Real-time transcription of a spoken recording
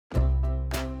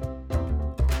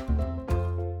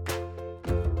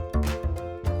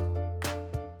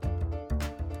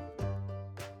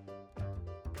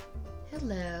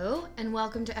Hello, and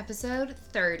welcome to episode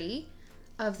 30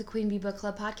 of the Queen Bee Book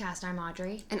Club podcast. I'm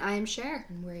Audrey. And I am Cher.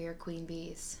 And we're your Queen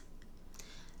Bees.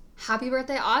 Happy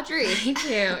birthday, Audrey. Thank you.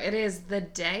 It is the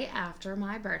day after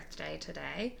my birthday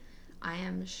today. I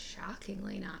am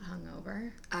shockingly not hungover.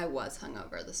 I was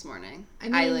hungover this morning.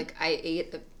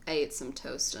 I ate some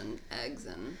toast and eggs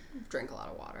and drank a lot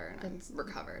of water and I'm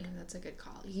recovered. Yeah, that's a good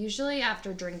call. Usually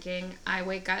after drinking, I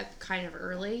wake up kind of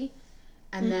early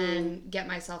and then get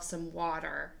myself some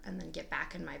water and then get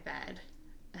back in my bed.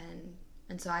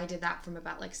 And so I did that from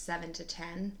about like 7 to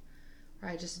 10,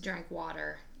 where I just drank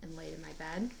water and laid in my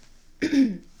bed.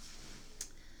 And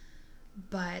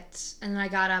then I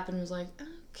got up and was like,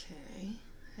 okay,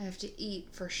 I have to eat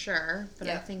for sure, but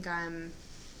yep. I think I'm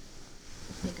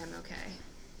okay.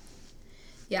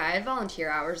 Yeah, I had volunteer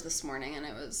hours this morning and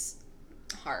it was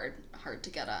hard to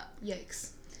get up.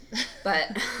 Yikes.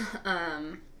 But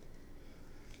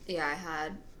yeah, I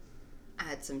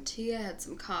had some tea, I had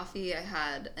some coffee, I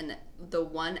had the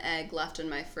one egg left in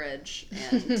my fridge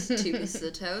and 2 pieces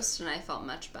of toast, and I felt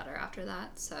much better after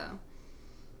that. So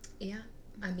yeah,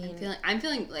 I mean, I'm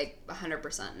feeling like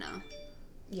 100% now.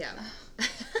 Yeah.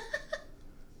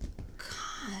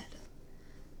 God.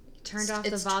 Turned off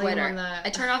the it's volume Twitter. on the... I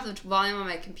turned off the volume on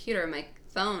my computer. My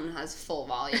phone has full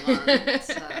volume on,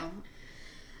 so...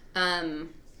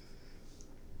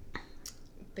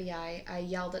 But yeah, I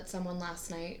yelled at someone last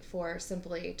night for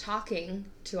simply talking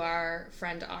to our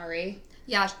friend Ari.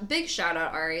 Yeah, big shout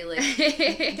out, Ari.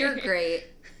 Like, you're great.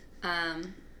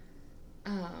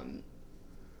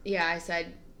 Yeah, I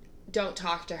said, don't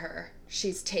talk to her.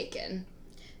 She's taken.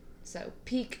 So,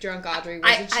 peak drunk Audrey was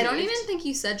achieved. I don't even think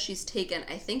you said she's taken.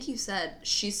 I think you said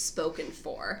she's spoken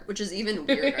for, which is even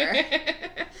weirder.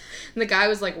 And the guy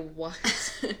was like,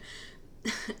 what?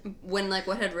 When, like,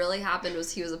 what had really happened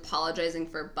was he was apologizing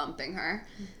for bumping her.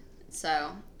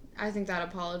 So. I think that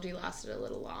apology lasted a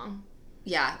little long.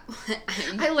 Yeah.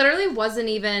 I literally wasn't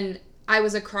even, I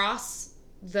was across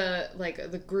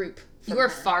the group. You were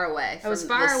far away from I was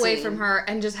far away from her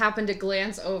and just happened to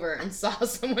glance over and saw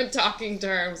someone talking to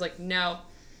her and was like, no,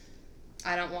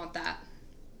 I don't want that.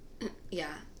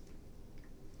 Yeah.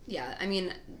 Yeah, I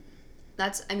mean,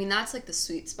 that's like the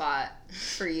sweet spot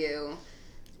for you.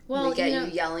 Well, we get you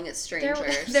yelling at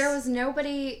strangers. There was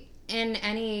nobody in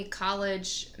any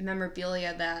college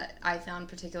memorabilia that I found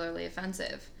particularly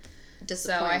offensive.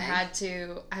 So I had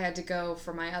to go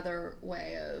for my other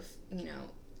way of,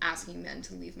 asking men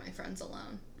to leave my friends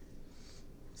alone.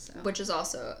 So. Which is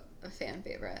also a fan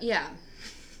favorite. Yeah.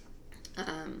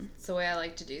 It's the way I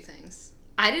like to do things.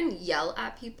 I didn't yell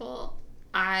at people.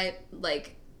 I,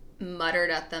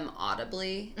 muttered at them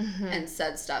audibly and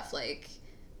said stuff like,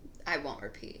 I won't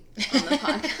repeat on the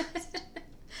podcast.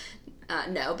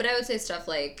 No, but I would say stuff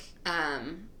like,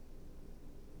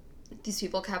 these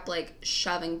people kept,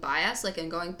 shoving by us, and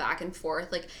going back and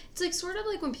forth. It's, sort of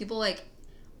like when people,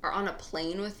 are on a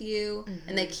plane with you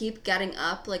and they keep getting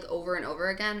up, over and over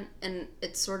again. And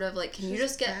it's sort of can you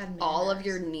just get all of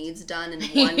your needs done in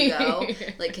one go?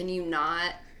 Can you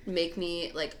not make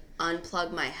me,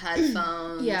 unplug my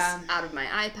headphones out of my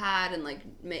iPad and,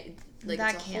 make... it's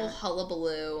a whole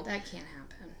hullabaloo. That can't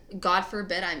happen. God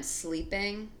forbid I'm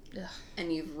sleeping. Ugh.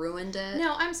 And you've ruined it.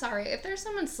 No, I'm sorry. If there's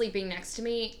someone sleeping next to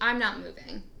me, I'm not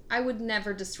moving. I would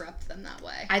never disrupt them that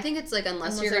way. I think it's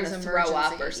unless you're going to throw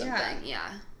up or something. Yeah.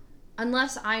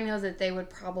 Unless I know that they would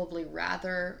probably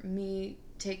rather me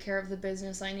take care of the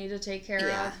business I need to take care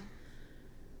of.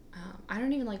 I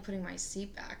don't even like putting my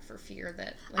seat back for fear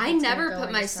that... I never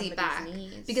put my seat back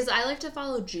because I like to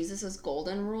follow Jesus's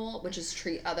golden rule, which is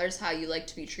treat others how you like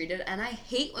to be treated. And I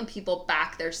hate when people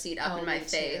back their seat up in my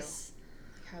face.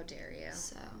 How dare you?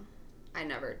 So, I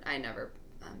never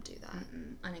do that.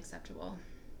 Unacceptable.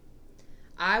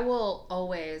 I will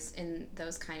always, in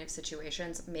those kind of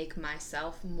situations, make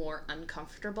myself more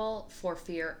uncomfortable for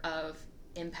fear of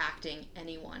impacting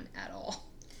anyone at all.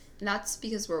 And that's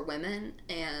because we're women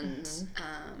and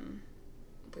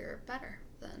we're better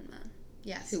than men.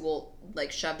 Yes. Who will,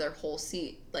 shove their whole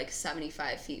seat,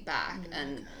 75 feet back.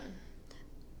 And,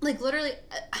 literally,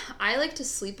 I like to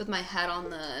sleep with my head on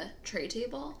the tray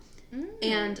table.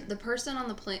 And the person on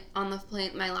the plane,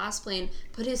 my last plane,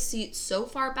 put his seat so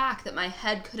far back that my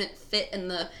head couldn't fit in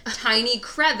the tiny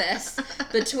crevice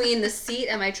between the seat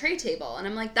and my tray table. And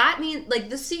I'm like, that means,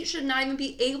 the seat should not even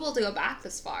be able to go back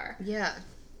this far. Yeah.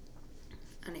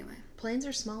 Anyway. Planes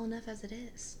are small enough as it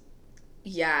is.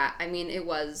 Yeah, I mean, it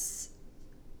was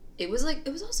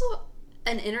also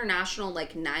an international,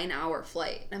 9-hour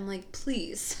flight. I'm like,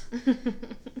 please.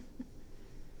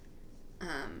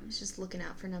 He's just looking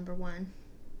out for number one.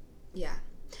 Yeah.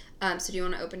 So do you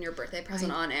want to open your birthday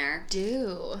present on air?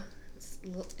 Do.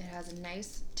 It has a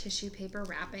nice tissue paper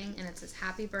wrapping, and it says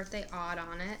Happy Birthday Odd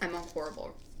on it. I'm a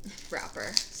horrible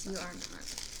wrapper. So. You are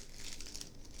not.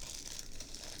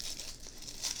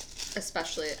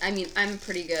 Especially, I mean, I'm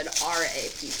pretty good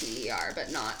RAPPER,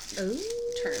 but not Ooh.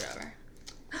 turn it over.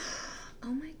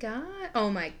 Oh my god. Oh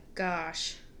my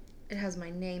gosh. It has my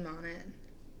name on it.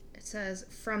 It says,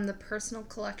 from the personal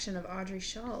collection of Audrey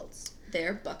Schultz.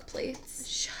 They're book plates.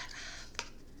 Shut up.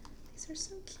 These are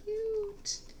so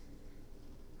cute.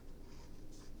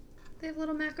 They have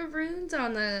little macaroons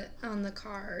on the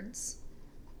cards.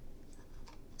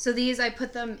 So these, I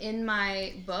put them in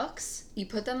my books. You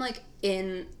put them, like,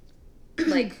 in,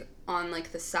 like, on,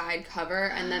 like, the side cover,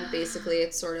 and then basically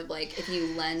it's sort of like if you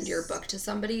lend your book to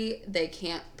somebody, they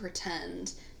can't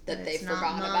pretend that they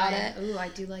forgot about it. Ooh, I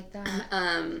do like that.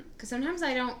 Because sometimes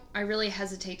I really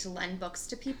hesitate to lend books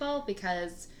to people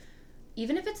because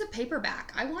even if it's a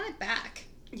paperback, I want it back.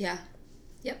 Yeah.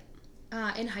 Yep.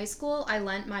 In high school, I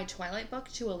lent my Twilight book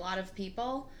to a lot of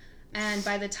people, and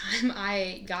by the time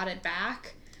I got it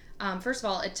back, first of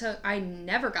all, I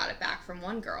never got it back from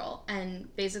one girl,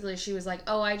 and basically she was like,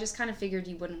 oh, I just kind of figured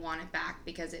you wouldn't want it back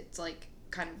because it's, like,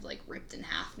 kind of, like, ripped in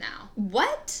half now.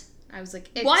 What? I was like,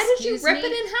 why did you rip it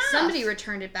in half? Somebody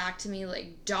returned it back to me,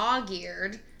 like,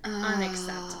 dog-eared,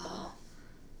 unacceptable.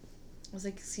 I was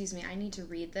like, excuse me, I need to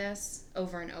read this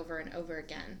over and over and over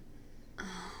again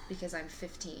because I'm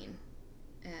 15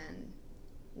 and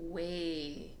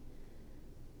way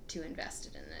too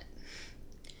invested in it.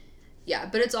 Yeah,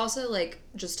 but it's also, like,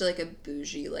 just, like, a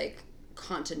bougie, like,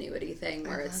 continuity thing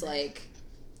where it's, like,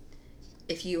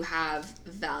 if you have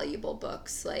valuable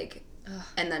books, like,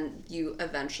 and then you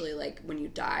eventually, like, when you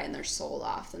die and they're sold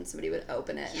off, then somebody would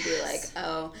open it and be like,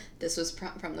 oh, this was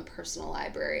from the personal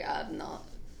library of, and they'll,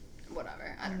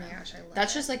 whatever. I don't know. Gosh, I love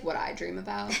That's it. just, like, what I dream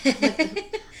about.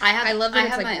 I love that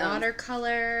it's, like, my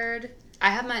watercolored. I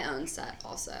have my own set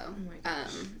also. Oh, my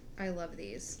gosh. I love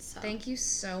these. So. Thank you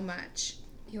so much.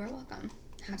 You are welcome.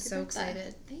 I'm so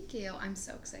excited. Thank you. I'm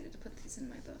so excited to put these in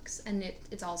my books. And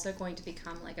it's also going to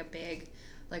become, like, a big,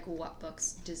 like, what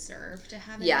books deserve to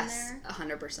have it in there. Yes,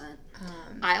 100%.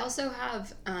 I also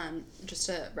have just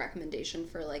a recommendation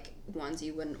for, like, ones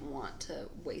you wouldn't want to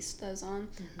waste those on.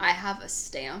 Mm-hmm. I have a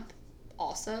stamp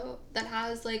also that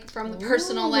has, like, from the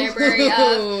personal library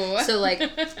of. So, like,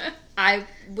 I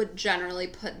would generally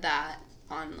put that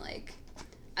on, like,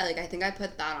 I think I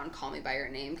put that on Call Me By Your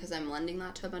Name because I'm lending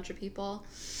that to a bunch of people.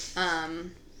 But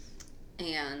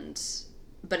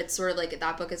it's sort of like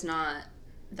that book is not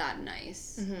that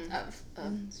nice of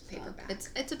it's paperback.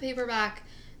 It's a paperback.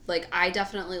 Like, I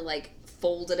definitely, like,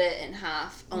 folded it in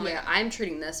half. Oh my god, I'm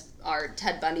treating our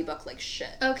Ted Bundy book like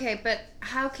shit. Okay, but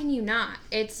how can you not?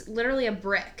 It's literally a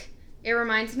brick. It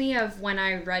reminds me of when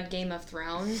I read Game of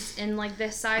Thrones in, like,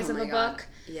 this size of a book.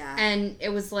 Yeah. And it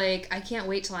was like, I can't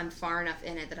wait till I'm far enough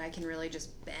in it that I can really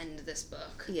just bend this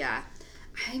book. Yeah.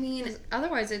 I mean,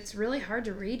 otherwise it's really hard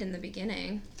to read in the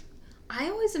beginning. I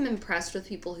always am impressed with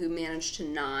people who manage to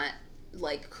not,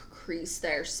 like, crease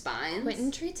their spines. Quentin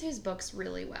treats his books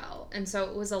really well. And so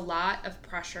it was a lot of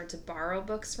pressure to borrow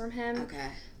books from him. Okay.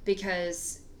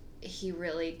 Because he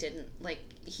really didn't, like,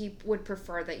 he would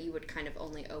prefer that you would kind of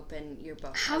only open your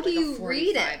book at, like, a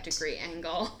 45-degree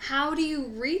angle. How do you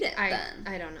read it, then?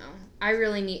 I don't know. I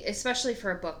really need, especially for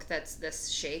a book that's this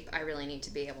shape, I really need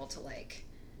to be able to, like...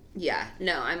 Yeah,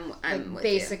 no, I'm like, with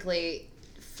basically you.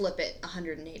 Flip it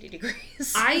 180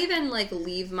 degrees. I even, like,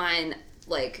 leave mine,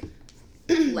 like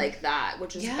like that,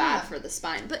 which is bad for the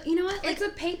spine. But you know what? Like, it's a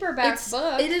paperback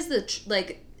book. It is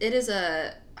it is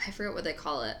a... I forget what they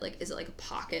call it. Like, is it like a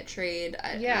pocket trade?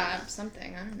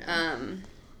 Something. I don't know.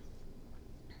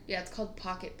 Yeah, it's called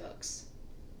Pocket Books.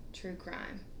 True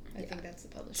Crime. I think that's the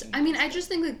publishing. I mean, I just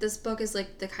think, like, this book is,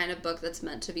 like, the kind of book that's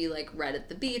meant to be, like, read at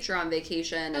the beach or on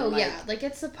vacation. And, like,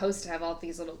 it's supposed to have all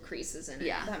these little creases in it.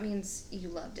 Yeah. That means you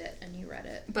loved it and you read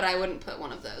it. But I wouldn't put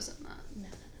one of those in that. No.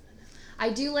 I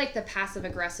do like the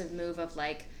passive-aggressive move of,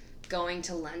 like, going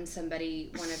to lend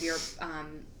somebody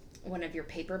one of your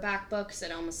paperback books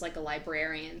and almost like a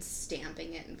librarian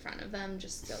stamping it in front of them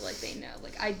just so, like, they know.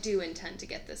 Like, I do intend to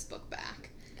get this book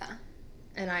back. Yeah.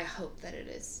 And I hope that it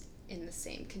is in the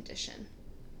same condition.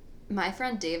 My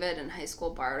friend David in high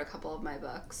school borrowed a couple of my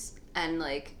books, and,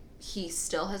 like, he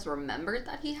still has remembered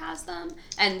that he has them,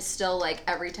 and still, like,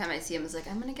 every time I see him is like,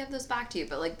 I'm gonna give this back to you,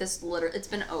 but, like, it's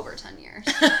been over 10 years.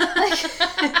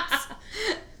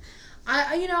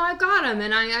 I got them,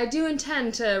 and I do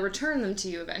intend to return them to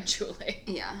you eventually.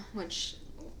 Yeah, which,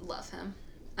 love him.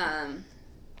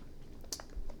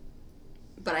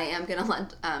 But I am going to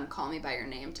let Call Me By Your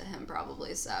Name to him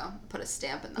probably, so put a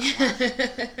stamp in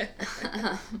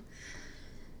that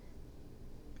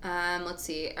one. Let's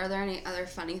see. Are there any other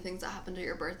funny things that happened to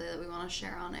your birthday that we want to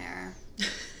share on air?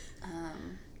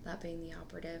 That being the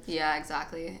operative. Yeah,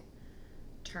 exactly.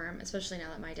 Term, especially now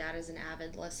that my dad is an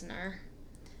avid listener.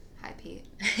 Hi, Pete.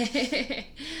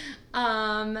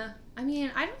 I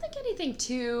mean, I don't think anything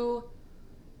too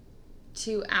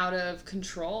out of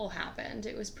control happened.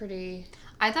 It was pretty...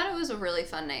 I thought it was a really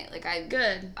fun night. Like,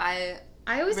 Good. I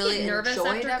always really get nervous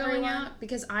after everyone. going out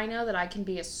because I know that I can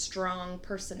be a strong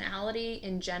personality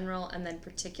in general and then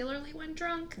particularly when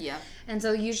drunk. Yeah. And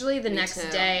so usually the next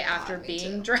day God, after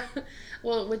being drunk,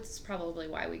 well, which is probably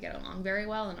why we get along very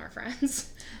well and are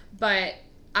friends. But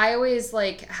I always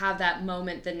like have that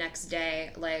moment the next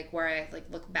day, like where I like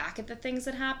look back at the things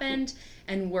that happened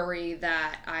and worry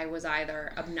that I was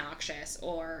either obnoxious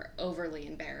or overly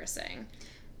embarrassing.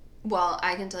 Well,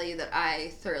 I can tell you that I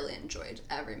thoroughly enjoyed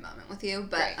every moment with you,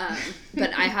 but Right.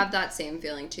 but I have that same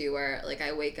feeling too, where like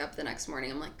I wake up the next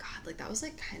morning, I'm like, God, like that was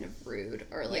like kind of rude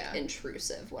or like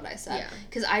intrusive what I said, Yeah.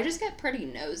 because I just get pretty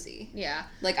nosy. Yeah.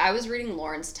 Like I was reading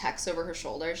Lauren's text over her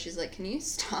shoulder. She's like, "Can you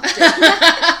stop doing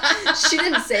that?" She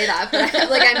didn't say that, but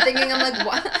I'm thinking, I'm like,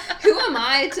 what? Who am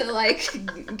I to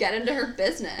like get into her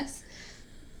business?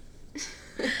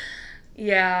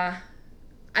 Yeah.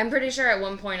 I'm pretty sure at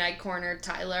one point I cornered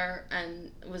Tyler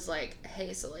and was like,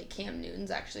 hey, so like Cam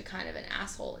Newton's actually kind of an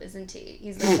asshole, isn't he?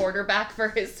 He's the quarterback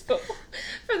for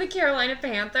the Carolina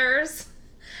Panthers.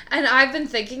 And I've been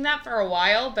thinking that for a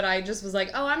while, but I just was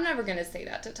like, oh, I'm never going to say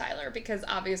that to Tyler because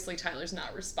obviously Tyler's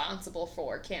not responsible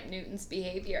for Cam Newton's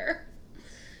behavior.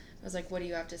 I was like, what do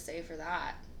you have to say for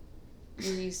that?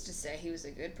 You used to say he was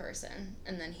a good person,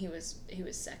 and then he was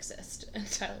sexist. And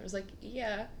Tyler was like,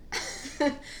 yeah.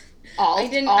 I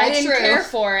didn't care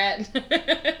for it.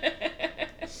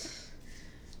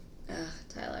 Ugh,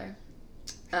 Tyler.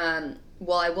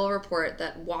 Well, I will report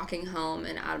that walking home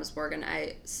in Adams-Morgan,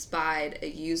 I spied a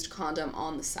used condom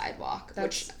on the sidewalk,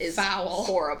 which is foul.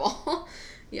 Horrible.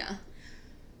 Yeah.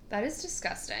 That is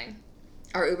disgusting.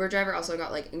 Our Uber driver also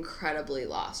got like incredibly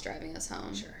lost driving us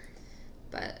home. Sure.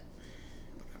 But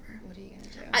whatever. What are you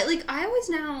gonna do? I always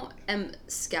now am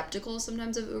skeptical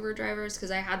sometimes of Uber drivers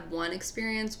because I had one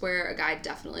experience where a guy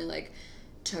definitely like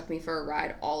took me for a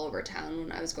ride all over town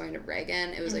when I was going to Reagan.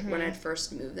 It was like when I'd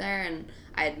first moved there, and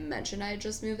I had mentioned I had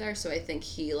just moved there, so I think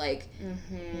he like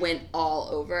went all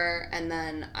over, and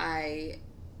then I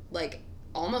like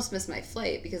almost missed my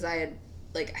flight because I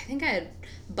think I had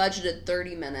budgeted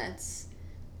 30 minutes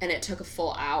and it took a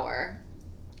full hour.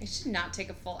 It should not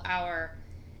take a full hour.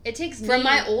 It takes From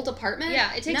my old apartment?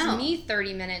 Yeah, it takes me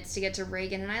 30 minutes to get to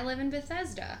Reagan, and I live in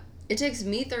Bethesda. It takes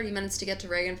me 30 minutes to get to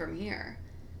Reagan from here.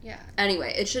 Yeah.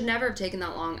 Anyway, it should never have taken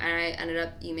that long, and I ended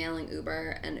up emailing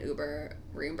Uber, and Uber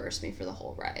reimbursed me for the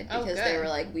whole ride because they were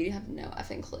like, we have no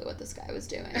effing clue what this guy was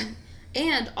doing.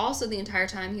 And also the entire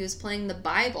time he was playing the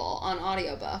Bible on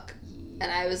audiobook,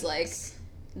 and I was like,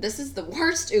 this is the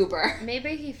worst Uber.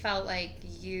 Maybe he felt like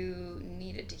you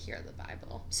needed to hear the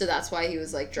Bible. So that's why he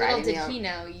was like driving me out. Little did he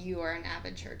know you are an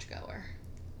avid churchgoer.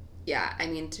 Yeah, I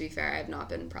mean, to be fair, I have not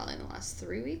been probably in the last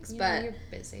 3 weeks, but you're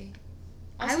busy.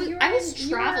 Also, I was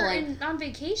traveling. On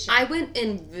vacation. I went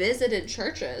and visited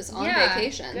churches on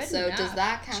vacation. So enough. Does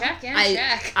that count?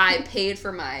 Check. I paid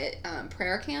for my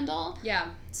prayer candle. Yeah.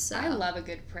 So I love a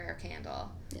good prayer candle.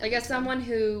 Yeah, like as someone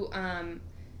who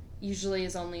usually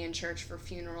is only in church for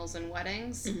funerals and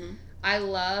weddings, I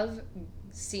love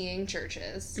seeing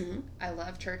churches. I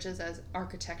love churches as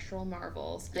architectural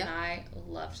marvels, and I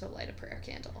love to light a prayer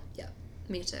candle. Yeah,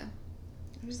 me too.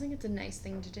 I just think it's a nice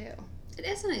thing to do. It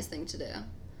is a nice thing to do.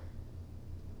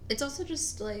 It's also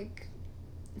just like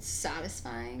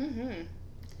satisfying.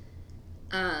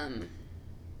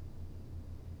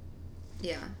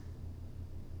 Yeah.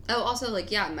 Oh, also like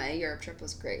my Europe trip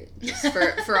was great. Just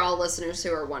for all listeners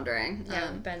who are wondering.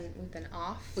 Yeah, we've been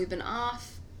off. We've been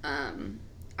off.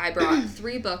 I brought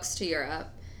 3 books to Europe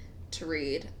to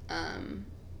read.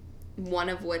 One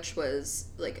of which was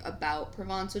like about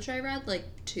Provence, which I read like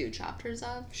 2 chapters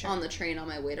of on the train on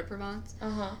my way to Provence.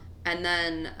 And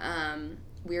then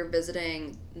we were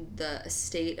visiting the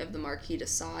estate of the Marquis de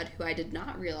Sade, who I did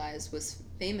not realize was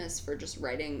famous for just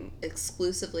writing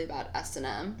exclusively about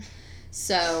S&M.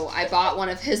 So I bought one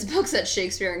of his books at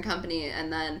Shakespeare and Company,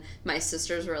 and then my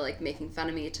sisters were like making fun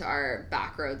of me to our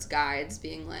Backroads guides,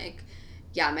 being like,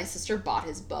 yeah, my sister bought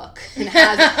his book and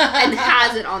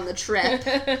has it on the trip.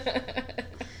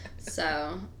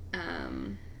 So,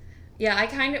 yeah, I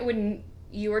kind of, when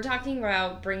you were talking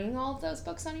about bringing all of those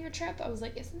books on your trip, I was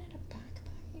like, isn't it a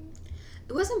backpacking?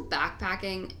 It wasn't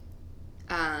backpacking.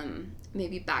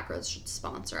 maybe Backroads should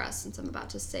sponsor us since I'm about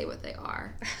to say what they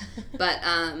are. But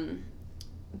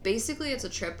basically it's a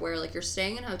trip where like you're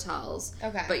staying in hotels,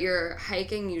 Okay. but you're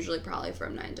hiking usually probably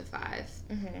from 9 to 5.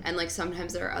 And like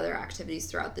sometimes there are other activities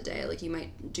throughout the day. Like you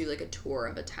might do like a tour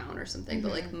of a town or something,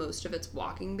 but like most of it's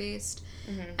walking based.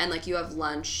 And like you have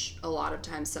lunch a lot of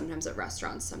times, sometimes at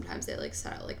restaurants, sometimes they like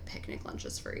set out like picnic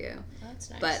lunches for you. Oh, that's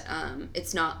nice. But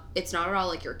it's not at all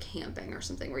like you're camping or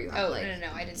something where you have like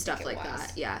no, I didn't stuff think it like was.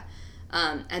 that. Yeah.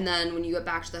 And then when you get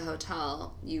back to the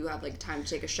hotel, you have like time to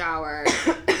take a shower,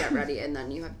 get ready, and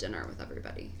then you have dinner with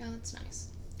everybody. Oh, that's nice.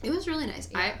 It was really nice.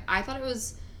 Yeah. I thought it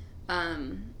was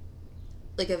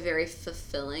like a very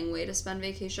fulfilling way to spend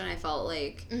vacation. I felt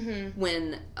like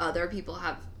when other people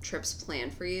have trips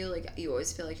planned for you, like you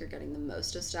always feel like you're getting the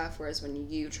most of stuff, whereas when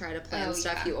you try to plan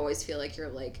stuff, you always feel like you're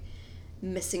like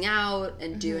missing out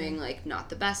and doing like not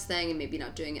the best thing and maybe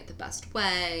not doing it the best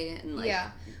way, and like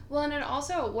well, and it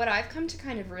also, what I've come to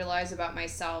kind of realize about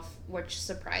myself, which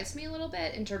surprised me a little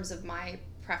bit in terms of my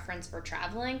preference for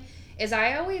traveling, is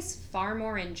I always far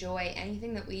more enjoy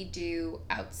anything that we do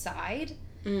outside.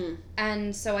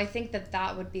 And so I think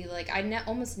that would be like,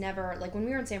 almost never, like when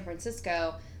we were in San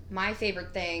Francisco, my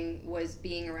favorite thing was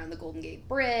being around the Golden Gate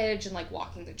Bridge and like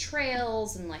walking the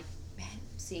trails and like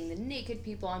seeing the naked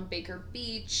people on Baker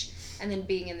Beach and then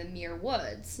being in the Muir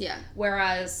Woods. Yeah.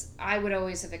 Whereas I would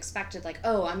always have expected like,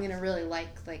 oh, I'm going to really like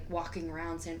walking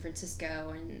around San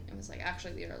Francisco, and it was like,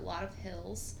 actually there are a lot of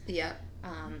hills. Yeah.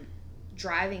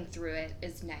 Driving through it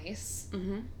is nice.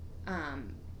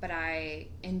 But I,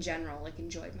 in general, like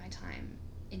enjoyed my time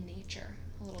in nature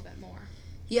a little bit more.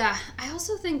 Yeah. I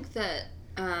also think that,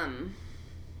 I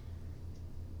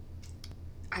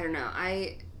don't know,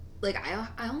 I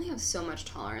only have so much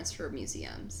tolerance for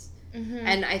museums.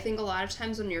 And I think a lot of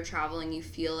times when you're traveling, you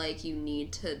feel like you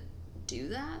need to do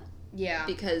that. Yeah.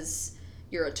 Because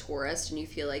you're a tourist and you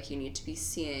feel like you need to be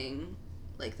seeing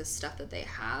like the stuff that they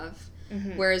have.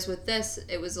 Whereas with this,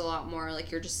 it was a lot more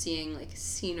like you're just seeing like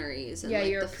sceneries and like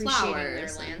you're the appreciating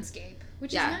flowers their landscape,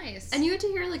 which is nice. And you had to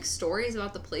hear like stories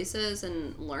about the places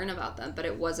and learn about them, but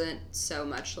it wasn't so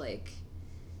much like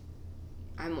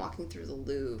I'm walking through the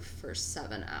Louvre for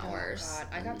 7 hours. Oh,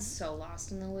 God. I got so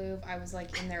lost in the Louvre. I was,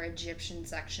 like, in their Egyptian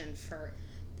section for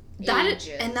ages.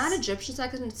 And that Egyptian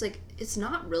section, it's, like, it's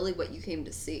not really what you came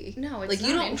to see. No, it's like, not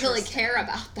you don't really care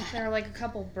about that. There are, like, a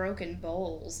couple broken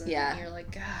bowls, and you're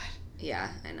like, God. Yeah,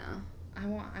 I know.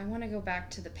 I want to go back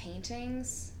to the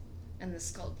paintings and the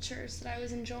sculptures that I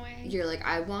was enjoying. You're like,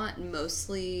 I want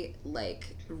mostly,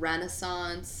 like,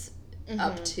 Renaissance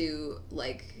up to,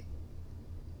 like,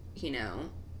 you know,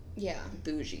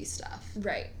 bougie stuff.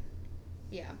 Right.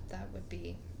 Yeah, that would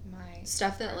be my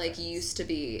stuff that preference. Like used to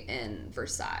be in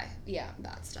Versailles. Yeah,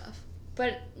 that stuff.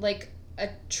 But like a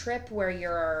trip where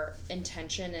your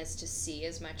intention is to see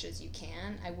as much as you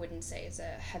can, I wouldn't say is a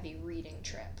heavy reading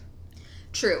trip.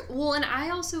 True. Well, and I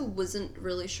also wasn't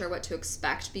really sure what to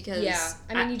expect because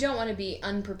I mean, you don't want to be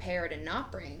unprepared and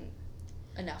not bring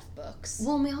enough books.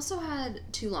 Well, and we also had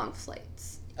 2 long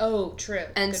flights. Oh, true.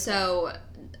 And so,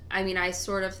 I mean, I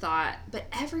sort of thought, but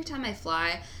every time I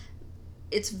fly,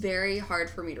 it's very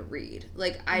hard for me to read.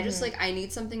 Like, I just, like, I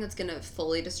need something that's going to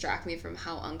fully distract me from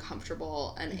how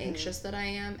uncomfortable and anxious that I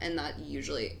am, and that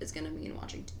usually is going to mean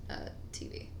watching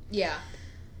TV. Yeah.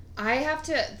 I have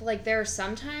to, like, there are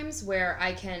some times where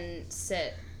I can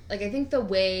sit, like, I think the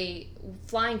way,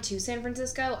 flying to San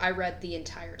Francisco, I read the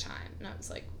entire time, and I was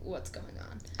like, what's going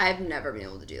on? I've never been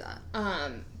able to do that.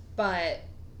 But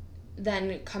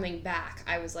then coming back,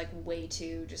 I was like way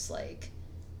too just like.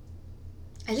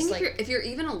 I think if you're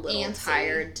even a little antsy,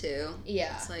 tired too,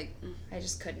 it's like I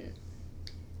just couldn't.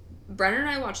 Brennan and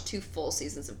I watched 2 full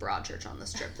seasons of Broadchurch on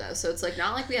this trip though, so it's like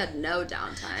not like we had no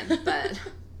downtime, but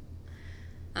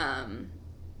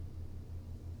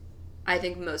I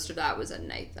think most of that was at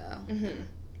night though.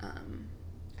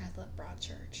 I love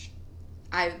Broadchurch.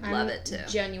 I love it too.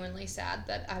 Genuinely sad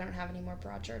that I don't have any more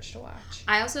Broadchurch to watch.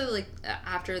 I also like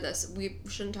after this, we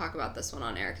shouldn't talk about this one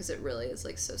on air because it really is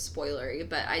like so spoilery.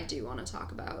 But I do want to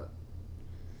talk about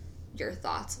your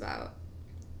thoughts about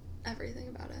everything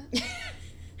about it,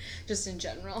 just in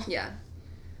general. Yeah,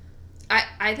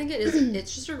 I think it is.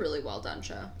 It's just a really well done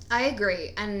show. I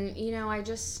agree, and you know,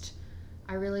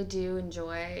 I really do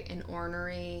enjoy an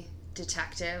ornery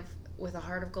detective with a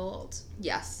heart of gold.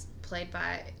 Yes, played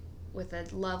with a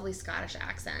lovely Scottish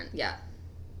accent. Yeah.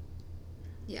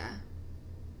 Yeah.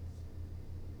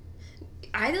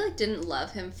 I like didn't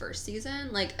love him first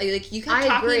season. Like you kept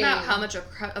talking about how much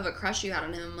of a crush you had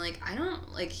on him. Like I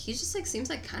don't like. He just like seems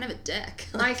like kind of a dick.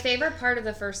 My favorite part of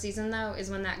the first season though is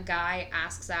when that guy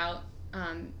asks out.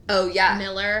 Oh yeah.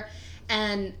 Miller.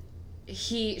 and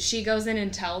she goes in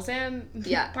and tells him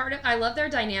part of. I love their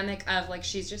dynamic of like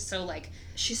she's just so like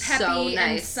she's peppy so nice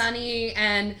and sunny,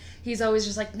 and he's always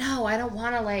just like, no, I don't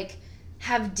want to like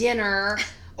have dinner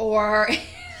or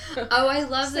oh, I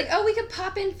love like, oh, we could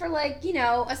pop in for like, you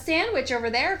know, a sandwich over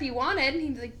there if you wanted, and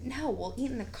he's like, no, we'll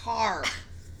eat in the car.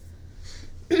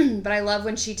 But I love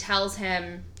when she tells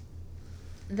him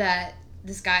that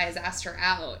this guy has asked her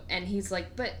out, and he's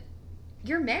like, but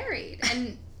you're married,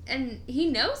 and he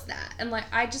knows that, and like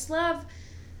I just love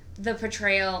the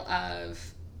portrayal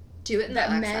of do it in the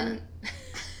accent.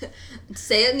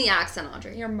 Say it in the accent,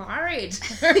 Audrey. You're married.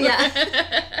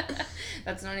 Yeah.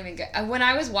 That's not even good. When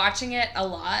I was watching it a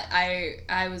lot,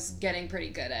 I was getting pretty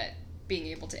good at being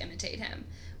able to imitate him,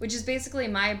 which is basically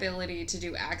my ability to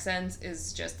do accents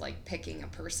is just like picking a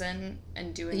person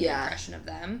and doing the impression of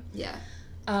them. Yeah.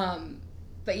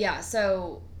 But yeah,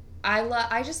 so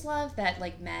I just love that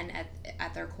like men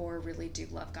at their core really do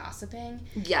love gossiping.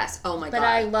 Yes. Oh my god. But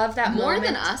I love that more moment.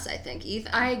 than us, I think,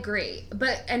 even. I agree.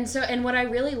 But and what I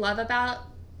really love about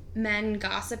men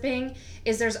gossiping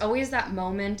is there's always that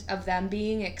moment of them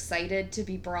being excited to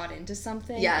be brought into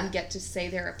something and get to say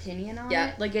their opinion on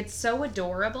it. Like it's so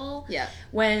adorable. Yeah.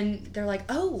 When they're like,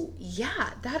 "Oh, yeah,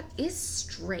 that is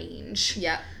strange."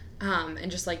 Yeah.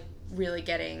 And just like really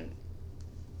getting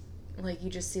like you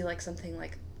just see like something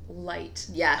like light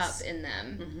up in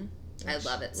them. Mm-hmm. I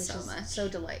love it so much. So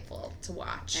delightful to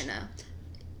watch. I know.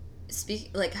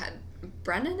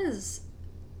 Brennan is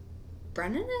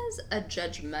a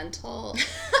judgmental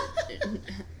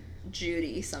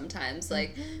Judy sometimes.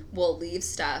 Like, will leave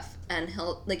stuff and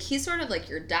he's sort of like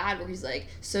your dad where he's like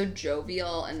so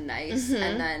jovial and nice,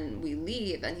 and then we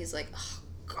leave and he's like, oh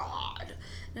God.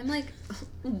 And I'm like,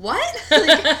 what?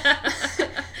 Like,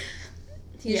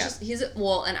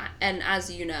 and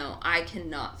as you know, I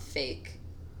cannot fake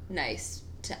nice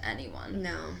to anyone.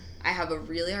 No. I have a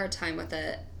really hard time with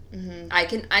it. Mm-hmm.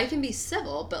 I can be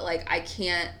civil, but like I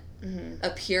can't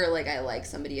appear like I like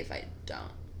somebody if I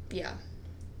don't. Yeah.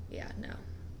 Yeah, no.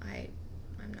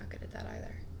 I'm not good at that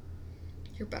either.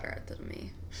 You're better at it than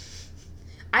me.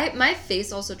 My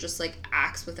face also just like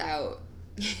acts without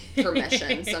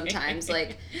permission sometimes.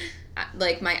 Like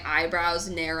my eyebrows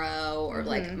narrow or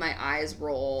like my eyes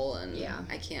roll and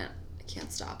I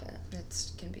can't stop it.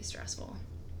 It can be stressful.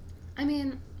 I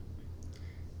mean,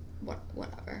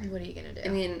 whatever. What are you gonna do? I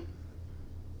mean,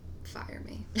 fire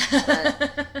me.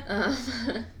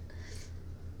 But,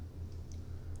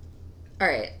 all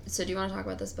right. So, do you want to talk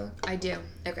about this book? I do.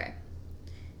 Okay.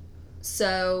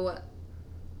 So,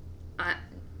 I'm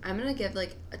gonna give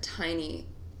like a tiny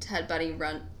Ted Bundy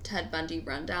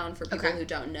rundown for people who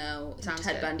don't know who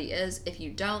Ted Bundy is. If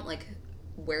you don't, like,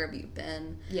 where have you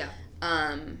been? Yeah.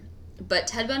 But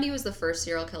Ted Bundy was the first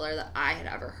serial killer that I had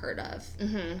ever heard of.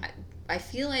 Mm-hmm. I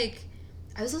feel like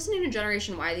I was listening to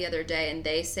Generation Y the other day, and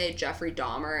they say Jeffrey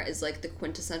Dahmer is like the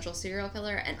quintessential serial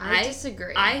killer, and I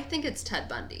disagree. I think it's Ted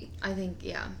Bundy. I think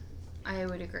I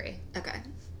would agree. Okay,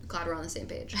 glad we're on the same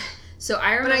page. So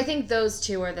I remember, but I think those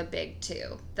two are the big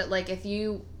two. That like if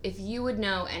you would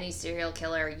know any serial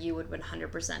killer, you would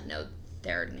 100% know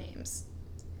their names.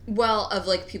 Well, of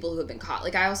like people who have been caught.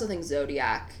 Like I also think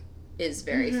Zodiac is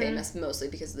very famous, mostly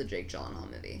because of the Jake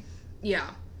Gyllenhaal movie. Yeah.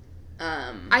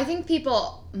 I think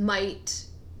people might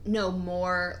know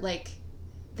more, like,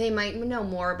 they might know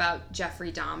more about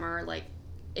Jeffrey Dahmer, like,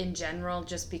 in general,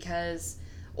 just because,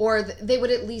 or they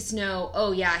would at least know,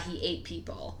 oh, yeah, he ate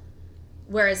people.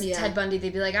 Whereas Ted Bundy,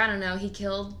 they'd be like, I don't know, he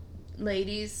killed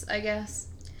ladies, I guess.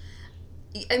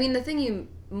 I mean, the thing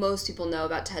most people know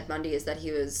about Ted Bundy is that he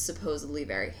was supposedly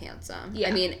very handsome. Yeah.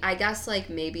 I mean, I guess,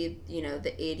 like, maybe, you know,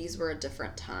 the 80s were a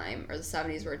different time, or the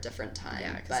 70s were a different time.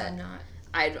 Yeah, because I'm not...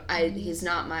 he's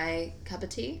not my cup of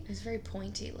tea. He's very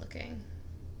pointy looking.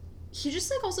 He just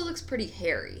like also looks pretty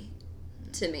hairy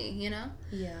to me, you know?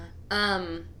 Yeah.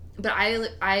 But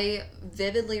I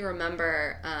vividly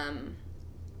remember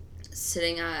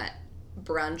sitting at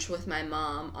brunch with my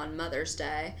mom on Mother's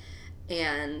Day,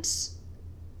 and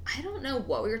I don't know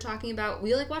what we were talking about.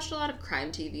 We like watched a lot of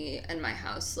crime TV in my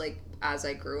house like as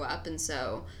I grew up, and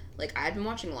so like I had been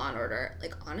watching Law and Order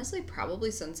like honestly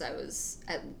probably since I was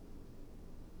at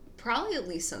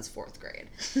least since 4th grade,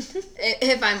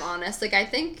 if I'm honest. Like,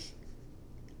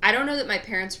 I don't know that my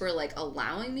parents were, like,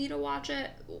 allowing me to watch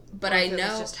it, but I know... it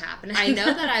was just happening. I know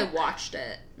that I watched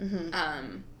it.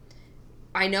 Mm-hmm.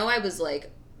 I know I was,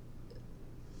 like,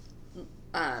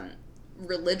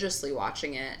 religiously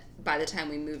watching it by the time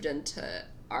we moved into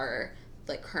our,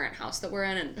 like, current house that we're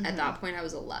in, and at that point I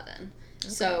was 11.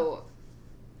 Okay. So,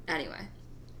 anyway.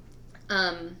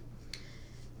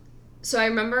 so I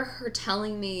remember her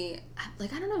telling me,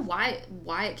 like, I don't know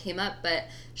why it came up, but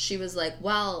she was like,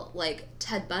 well, like,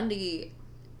 Ted Bundy,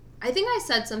 I think I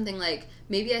said something like,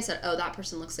 maybe I said, oh, that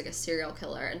person looks like a serial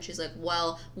killer. And she's like,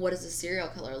 well, what does a serial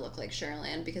killer look like,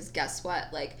 Sherilyn? Because guess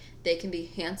what? Like, they can be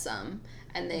handsome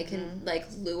and they can, like,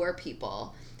 lure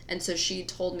people. And so she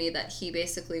told me that he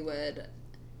basically would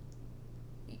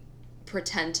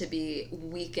pretend to be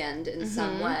weakened in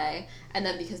some way, and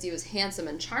then because he was handsome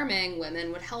and charming,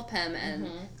 women would help him, and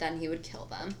then he would kill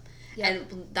them. Yep.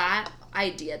 And that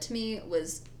idea to me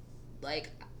was like,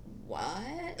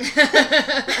 what?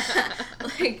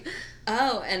 Like,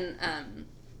 oh, and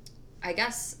I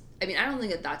guess, I mean, I don't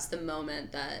think that that's the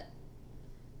moment that,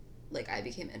 like, I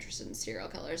became interested in serial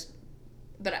killers,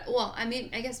 but, well, I mean,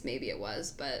 I guess maybe it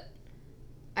was, but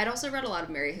I'd also read a lot of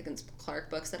Mary Higgins Clark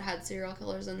books that had serial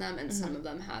killers in them, and some of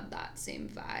them had that same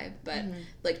vibe. But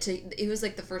like, it was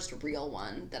like the first real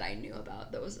one that I knew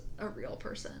about that was a real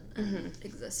person and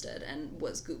existed and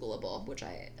was Googleable, which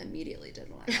I immediately did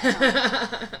when I got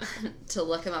home to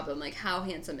look him up. I'm like, how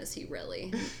handsome is he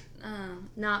really?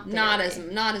 Not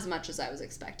as much as I was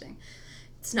expecting.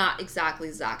 It's not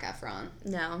exactly Zac Efron.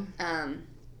 No.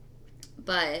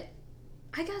 But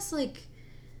I guess, like,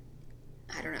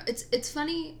 I don't know. It's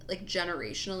funny, like,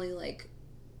 generationally, like,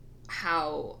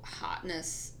 how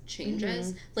hotness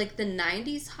changes. Like, the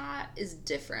 90s hot is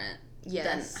different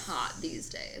than hot these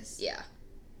days. Yeah.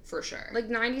 For sure. Like,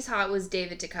 90s hot was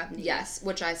David Duchovny. Yes,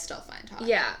 which I still find hot.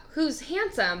 Yeah, who's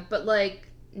handsome, but, like,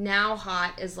 now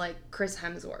hot is, like, Chris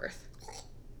Hemsworth.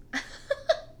 I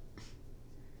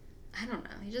don't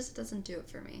know. He just doesn't do it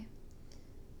for me.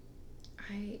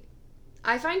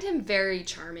 I find him very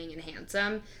charming and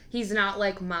handsome. He's not,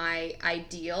 like, my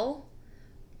ideal,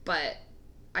 but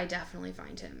I definitely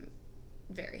find him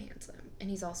very handsome.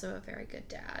 And he's also a very good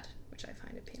dad, which I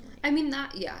find appealing. I mean,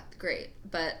 great,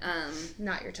 but,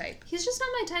 not your type. He's just not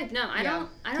my type. No, I don't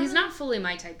He's not fully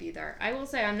my type either. I will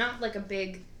say I'm not, like, a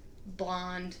big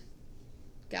blonde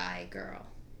girl.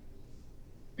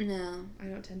 No. I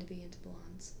don't tend to be into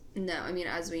blondes. No, I mean,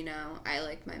 as we know, I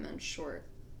like my men short.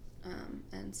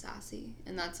 And sassy,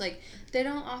 and that's, like, they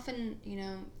don't often, you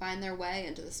know, find their way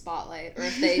into the spotlight, or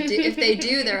if they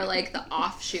do, they're like the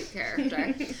offshoot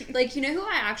character. Like, you know who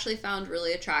I actually found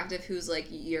really attractive, who's like,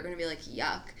 you're gonna be like,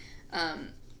 yuck,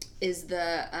 is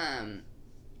the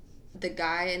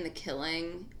guy in The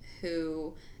Killing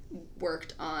who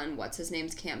worked on what's his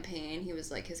name's campaign. He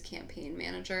was like his campaign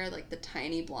manager, like the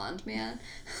tiny blonde man.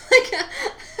 Like,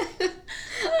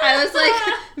 I was like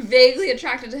vaguely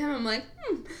attracted to him. I'm like,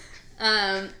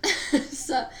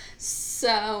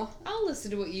 so I'll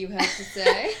listen to what you have to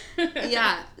say.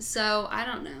 Yeah, so I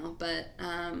don't know, but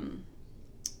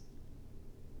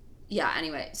yeah,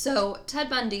 anyway, so Ted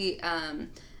Bundy,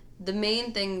 the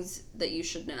main things that you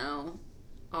should know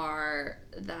are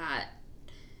that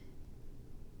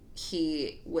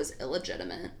he was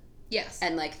illegitimate. Yes.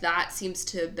 And, like, that seems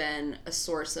to have been a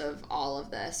source of all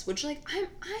of this, which, like,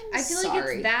 I feel like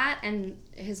it's that and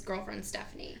his girlfriend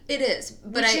Stephanie. It is,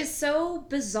 but which is so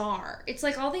bizarre. It's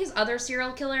like all these other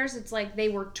serial killers, it's like they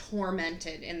were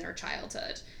tormented in their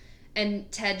childhood. And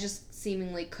Ted just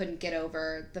seemingly couldn't get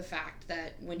over the fact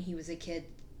that when he was a kid,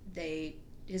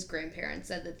 his grandparents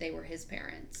said that they were his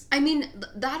parents. I mean,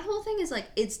 that whole thing is, like,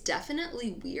 it's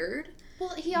definitely weird.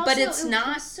 Well, it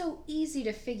was so easy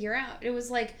to figure out. It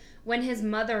was like when his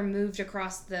mother moved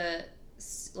across the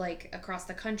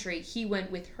country, he went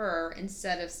with her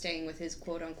instead of staying with his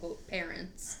quote unquote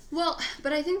parents. Well,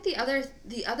 but I think the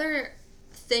other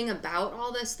thing about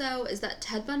all this, though, is that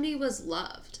Ted Bundy was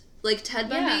loved. Like, Ted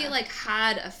Bundy like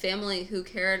had a family who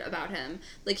cared about him.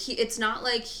 Like, it's not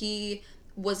like he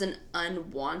was an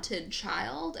unwanted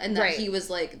child and that he was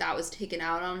like, that was taken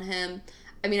out on him.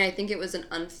 I mean, I think it was an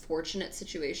unfortunate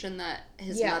situation that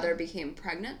his mother became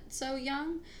pregnant so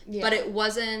young, but it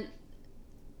wasn't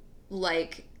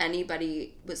like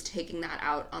anybody was taking that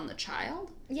out on the child.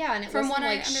 Yeah, and it from wasn't what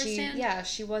like I understand.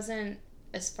 she wasn't,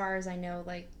 as far as I know,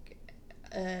 like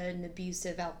an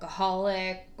abusive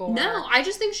alcoholic or no, I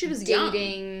just think she was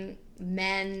dating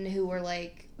men who were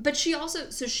like. But she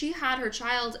also, so she had her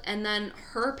child, and then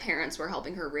her parents were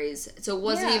helping her raise. So it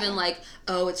wasn't even like,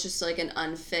 oh, it's just like an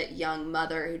unfit young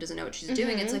mother who doesn't know what she's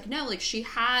doing. It's like, no, like she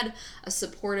had a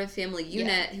supportive family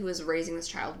unit who was raising this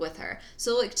child with her.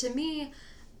 So, like, to me,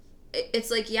 it's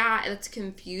like, yeah, it's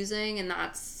confusing, and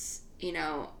that's, you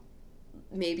know,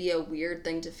 maybe a weird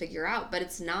thing to figure out, but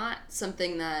it's not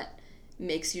something that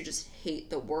makes you just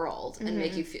hate the world and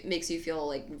makes you feel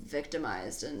like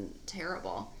victimized and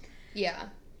terrible. Yeah.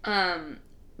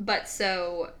 But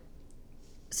so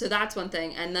that's one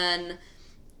thing. And then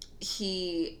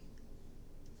he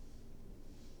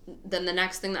then the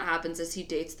next thing that happens is he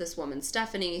dates this woman,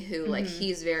 Stephanie, who, like,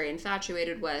 he's very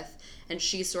infatuated with, and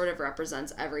she sort of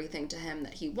represents everything to him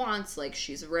that he wants. Like,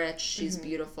 she's rich, she's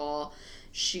beautiful,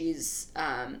 she's,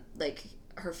 like,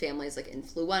 her family's, like,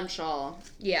 influential.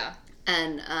 Yeah.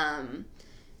 And,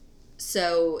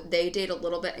 so they date a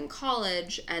little bit in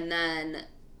college, and then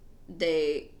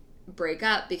they break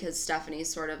up because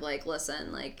Stephanie's sort of like,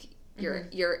 listen, like,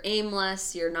 you're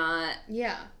aimless, you're not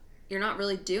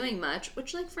really doing much,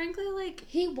 which, like, frankly, like,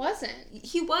 he wasn't,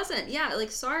 yeah, like,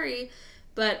 sorry,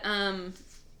 but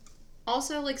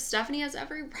also, like, Stephanie has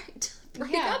every right to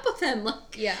break up with him,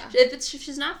 like, if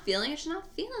she's not feeling it, she's not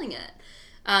feeling it.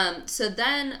 So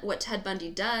then what Ted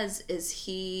Bundy does is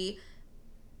he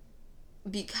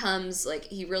becomes, like,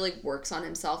 he really works on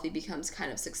himself. He becomes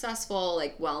kind of successful,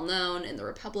 like, well-known in the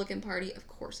Republican Party. Of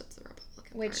course it's the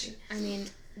Republican Party. I mean,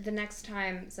 the next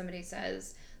time somebody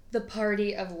says the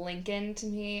party of Lincoln to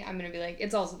me, I'm gonna be like,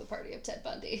 it's also the party of Ted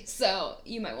Bundy, so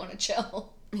you might want to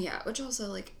chill. Yeah, which also,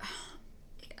 like,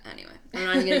 anyway, I'm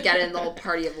not even gonna get in the whole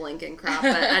party of Lincoln crap,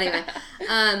 but anyway.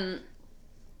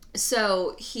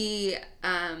 So he,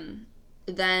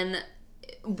 then...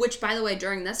 Which, by the way,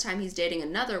 during this time, he's dating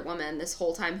another woman this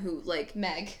whole time who, like...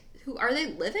 Meg. Who, are they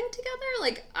living together?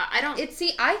 Like, I don't...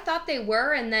 I thought they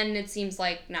were, and then it seems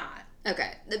like not.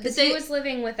 Okay. Because he was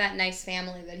living with that nice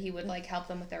family that he would, like, help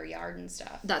them with their yard and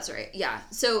stuff. That's right, yeah.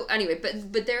 So, anyway,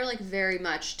 but they're, like, very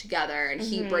much together, and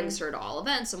he brings her to all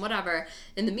events and whatever.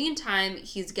 In the meantime,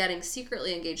 he's getting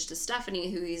secretly engaged to Stephanie,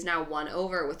 who he's now won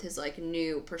over with his, like,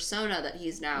 new persona that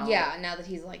he's now... Yeah, now that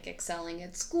he's, like, excelling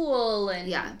at school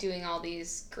and doing all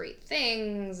these great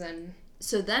things, and...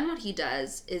 So then what he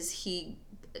does is he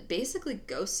basically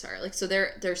ghosts her. Like, so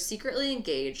they're secretly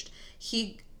engaged.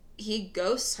 He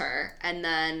ghosts her, and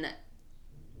then,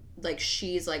 like,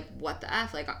 she's like, what the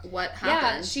F? Like, what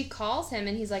happened? Yeah, she calls him,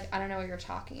 and he's like, I don't know what you're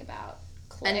talking about.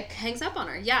 Click. And hangs up on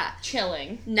her, yeah.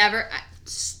 Chilling. Never,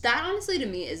 that honestly to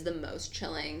me is the most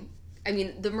chilling. I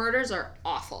mean, the murders are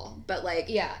awful, but, like,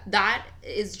 that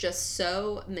is just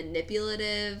so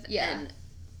manipulative, and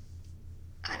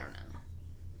I don't know.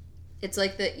 It's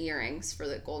like the earrings for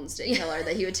the Golden State Killer,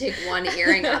 that he would take one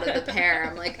earring out of the pair.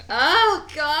 I'm like, oh,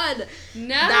 God. No.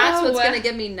 That's what's going to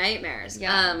give me nightmares.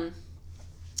 Yeah.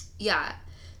 Yeah.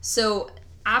 So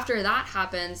after that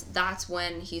happens, that's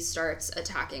when he starts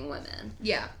attacking women.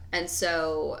 Yeah. And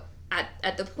so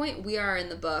at the point we are in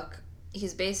the book,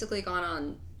 he's basically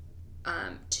gone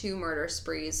on 2 murder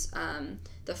sprees.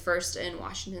 The first in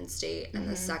Washington State and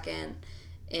the second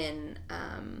in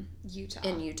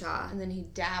Utah. And then he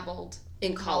dabbled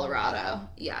in Colorado.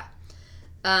 Yeah.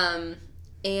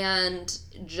 And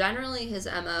generally his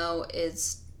MO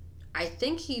is, I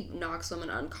think he knocks women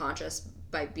unconscious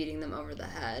by beating them over the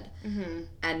head,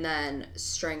 and then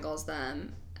strangles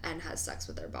them and has sex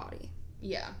with their body.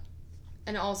 Yeah.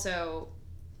 And also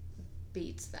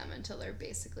beats them until they're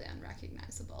basically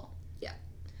unrecognizable. Yeah.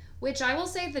 Which I will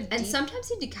say and sometimes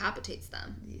he decapitates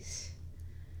them.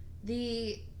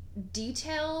 The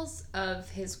details of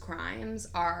his crimes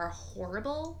are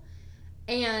horrible,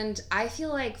 and I feel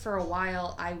like for a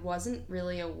while I wasn't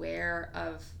really aware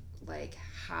of, like,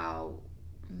 how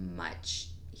much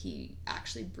he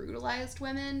actually brutalized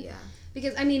women. Yeah.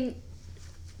 Because, I mean,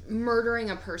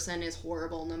 murdering a person is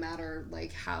horrible no matter,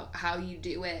 like, how you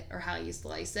do it or how you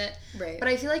slice it. Right. But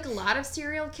I feel like a lot of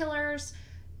serial killers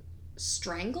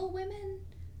strangle women,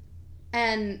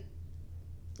 and,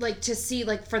 like, to see,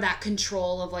 like, for that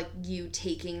control of, like, you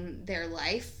taking their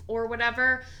life or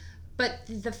whatever. But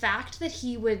the fact that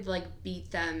he would, like, beat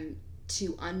them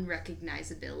to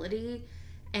unrecognizability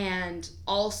and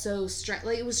also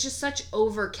like, it was just such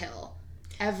overkill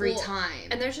every time.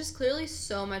 And there's just clearly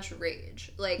so much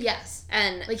rage. Like, yes.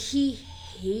 And, like, he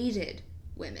hated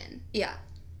women. Yeah.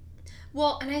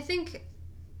 Well, and I think,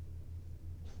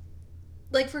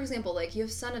 like, for example, like, you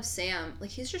have Son of Sam, like,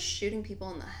 he's just shooting people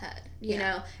in the head. You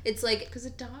know? It's like... Because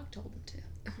a dog told him to.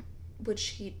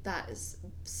 Which that is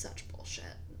such bullshit.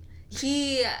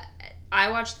 I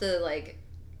watched the, like,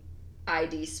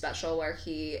 ID special where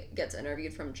he gets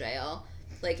interviewed from jail.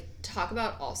 Like, talk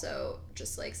about also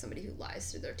just, like, somebody who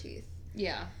lies through their teeth.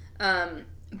 Yeah.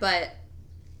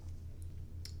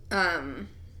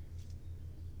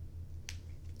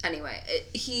 Anyway,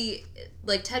 he,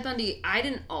 like, Ted Bundy,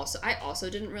 I also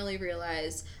didn't really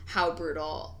realize how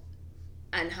brutal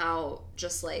and how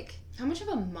just, like... How much of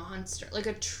a monster. Like,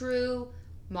 a true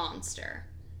monster.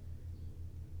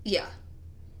 Yeah.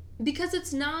 Because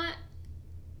it's not...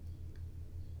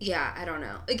 Yeah, I don't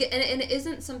know. And it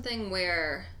isn't something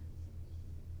where,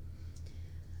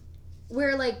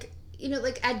 like, you know,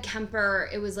 like Ed Kemper,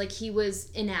 it was like he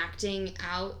was enacting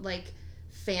out, like,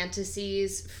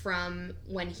 fantasies from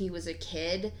when he was a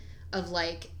kid of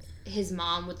like his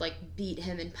mom would like beat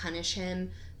him and punish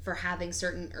him for having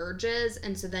certain urges,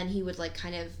 and so then he would like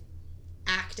kind of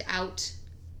act out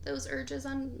those urges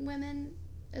on women,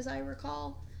 as I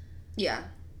recall. Yeah.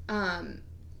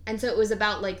 And so it was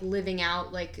about like living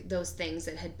out like those things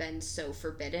that had been so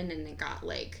forbidden, and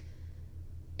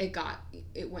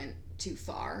it went too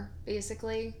far,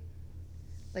 basically.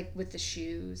 Like with the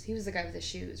shoes. He was the guy with the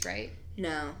shoes, right?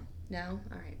 No. No?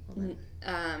 All right. Well,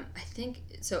 I think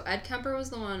so. Ed Kemper was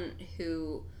the one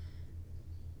who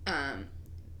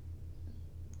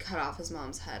cut off his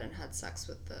mom's head and had sex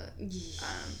with the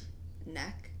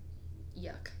neck.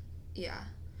 Yuck. Yeah.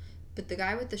 But the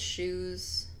guy with the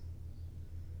shoes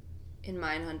in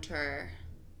Mindhunter,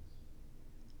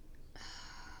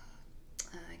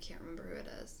 I can't remember who it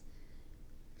is.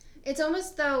 It's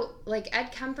almost though like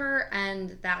Ed Kemper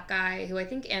and that guy who I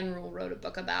think Anne Rule wrote a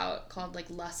book about called like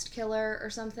Lust Killer or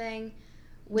something.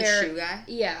 Where, the shoe guy?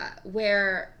 Yeah,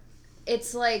 where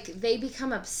it's like they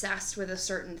become obsessed with a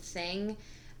certain thing,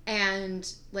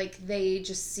 and like they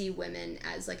just see women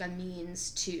as like a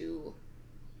means to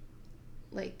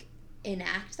like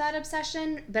enact that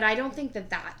obsession. But I don't think that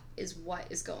that is what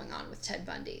is going on with Ted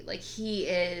Bundy. Like he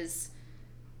is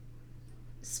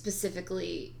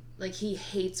specifically like he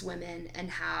hates women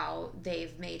and how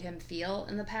they've made him feel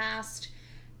in the past,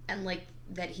 and like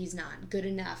that he's not good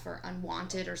enough or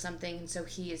unwanted or something, and so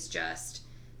he is just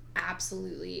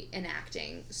absolutely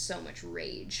enacting so much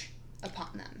rage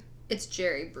upon them. It's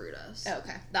Jerry Brudos. Oh,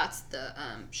 okay. That's the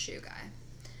shoe guy.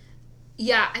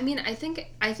 Yeah, I mean, I think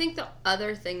the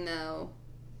other thing though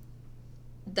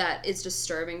that is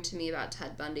disturbing to me about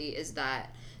Ted Bundy is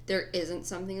that there isn't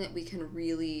something that we can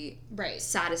really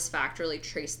satisfactorily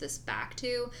trace this back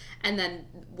to. And then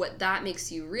what that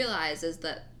makes you realize is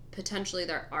that potentially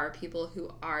there are people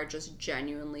who are just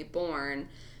genuinely born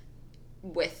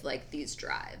with like these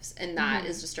drives, and that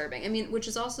is disturbing. I mean, which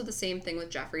is also the same thing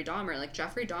with Jeffrey Dahmer. Like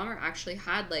Jeffrey Dahmer actually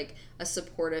had like a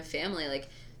supportive family. Like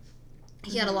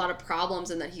he had a lot of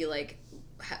problems, and that he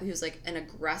was like an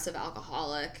aggressive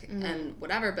alcoholic and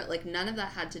whatever, but like none of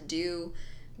that had to do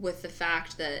with the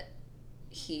fact that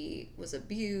he was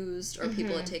abused or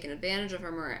people had taken advantage of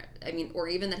him, or I mean, or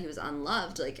even that he was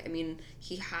unloved. Like, I mean,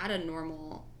 he had a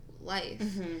normal life.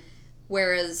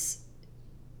 Whereas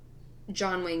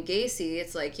John Wayne Gacy,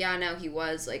 it's like, yeah, no, he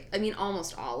was like, I mean,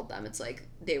 almost all of them, it's like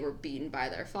they were beaten by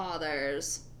their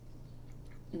fathers,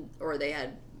 or they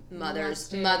had mothers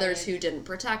who didn't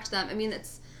protect them. I mean,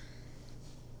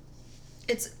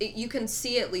 you can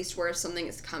see at least where something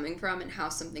is coming from and how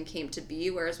something came to be.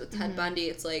 Whereas with Ted Bundy,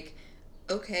 it's like,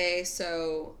 okay,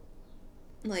 so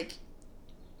like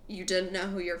you didn't know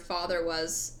who your father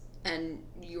was and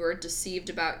you were deceived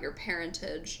about your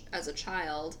parentage as a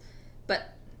child,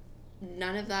 but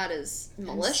none of that is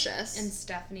malicious. And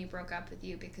Stephanie broke up with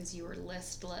you because you were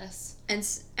listless. And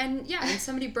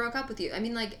somebody broke up with you. I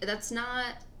mean, like, that's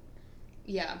not...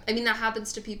 Yeah. I mean, that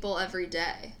happens to people every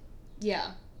day.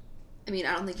 Yeah. I mean,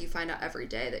 I don't think you find out every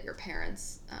day that your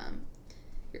parents,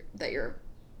 that your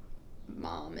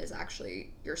mom is actually,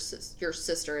 your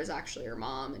sister is actually your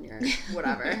mom, and your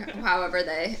whatever, however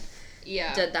they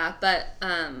did that. But,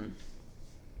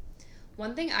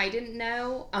 one thing I didn't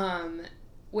know,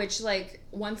 which, like,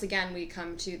 once again, we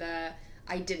come to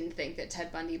I didn't think that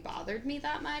Ted Bundy bothered me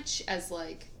that much, as,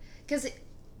 like, because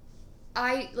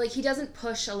he doesn't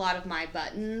push a lot of my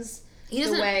buttons. He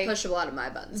doesn't push a lot of my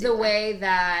buttons. The way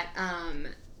that,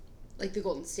 like, the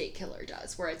Golden State Killer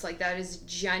does, where it's like, that is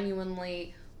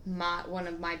genuinely one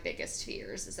of my biggest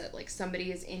fears, is that, like,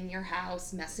 somebody is in your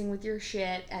house messing with your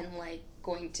shit and, like,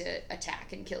 going to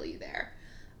attack and kill you there.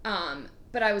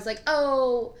 But I was like,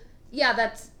 oh, yeah,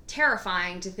 that's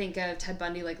terrifying to think of Ted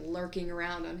Bundy, like, lurking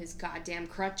around on his goddamn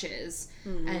crutches.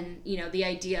 And, you know, the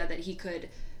idea that he could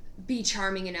be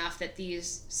charming enough that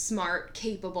these smart,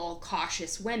 capable,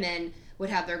 cautious women would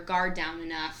have their guard down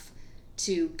enough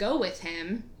to go with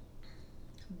him.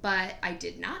 But I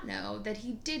did not know that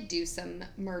he did do some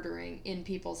murdering in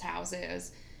people's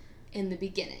houses in the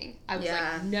beginning. I was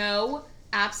like, no,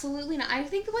 absolutely not. I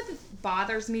think what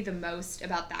bothers me the most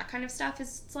about that kind of stuff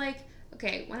is, it's like,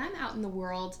 okay, when I'm out in the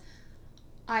world,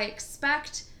 I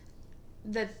expect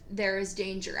that there is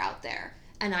danger out there.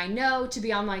 And I know to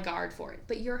be on my guard for it.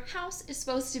 But your house is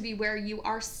supposed to be where you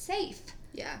are safe.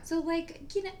 Yeah. So,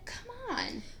 like, you know, come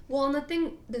on. Well, and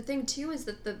the thing too is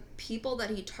that the people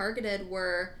that he targeted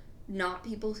were not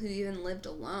people who even lived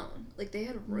alone. Like, they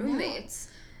had roommates.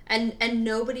 No. And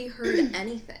nobody heard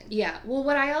anything. Yeah. Well,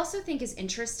 what I also think is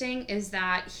interesting is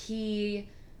that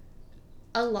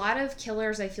a lot of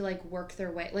killers, I feel like, work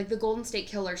their way. Like, the Golden State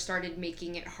Killer started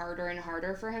making it harder and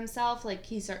harder for himself. Like,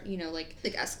 he started, you know, like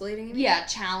escalating, you mean? Yeah,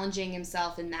 challenging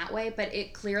himself in that way. But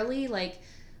it clearly, like,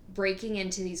 breaking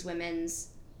into these women's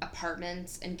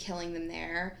apartments and killing them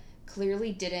there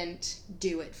clearly didn't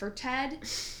do it for Ted,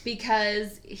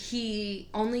 because he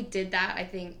only did that, I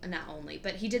think, not only,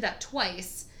 but he did that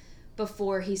twice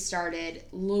before he started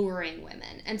luring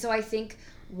women. And so I think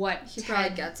what he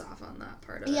probably gets off on that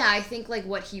part of it. Yeah, I think, like,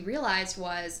 what he realized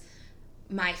was,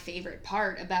 my favorite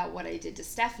part about what I did to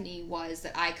Stephanie was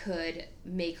that I could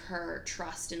make her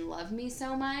trust and love me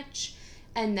so much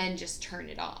and then just turn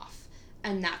it off.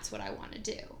 And that's what I want to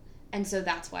do. And so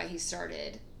that's why he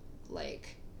started,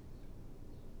 like,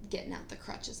 getting out the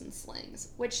crutches and slings.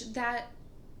 Which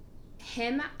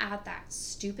him at that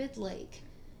stupid lake,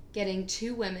 getting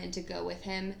 2 women to go with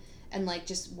him and, like,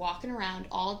 just walking around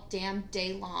all damn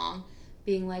day long,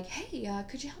 being like, hey,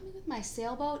 could you help me with my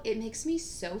sailboat? It makes me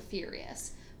so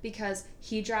furious, because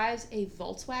he drives a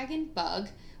Volkswagen Bug,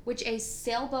 which a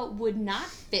sailboat would not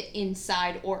fit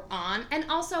inside or on. And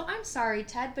also, I'm sorry,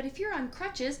 Ted, but if you're on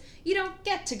crutches, you don't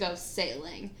get to go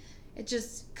sailing. It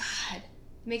just, God,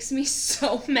 makes me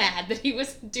so mad that he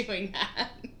was doing that.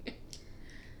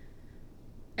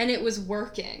 And it was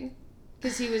working,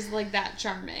 because he was, like, that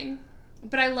charming.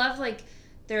 But I love, like,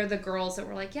 there are the girls that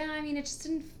were like, yeah, I mean, it just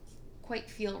didn't quite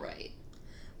feel right.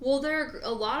 Well,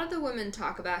 a lot of the women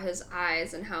talk about his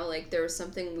eyes and how, like, there was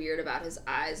something weird about his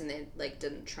eyes and they, like,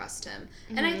 didn't trust him.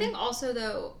 Mm-hmm. And I think also,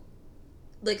 though,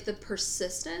 like, the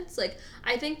persistence, like,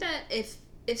 I think that if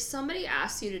somebody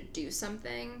asks you to do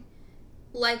something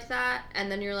like that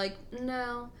and then you're like,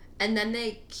 no, and then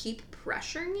they keep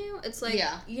pressuring you, it's like,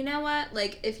 yeah. You know what?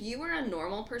 Like, if you were a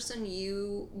normal person,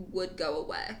 you would go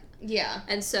away. Yeah.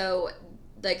 And so,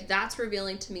 like, that's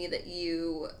revealing to me that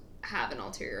you have an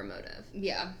ulterior motive.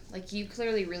 Yeah. Like, you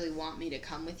clearly really want me to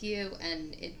come with you,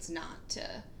 and it's not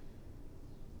to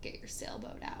get your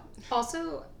sailboat out.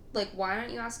 Also, like, why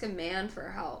don't you ask a man for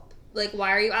help? Like,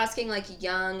 why are you asking, like,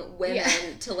 young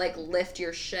women to, like, lift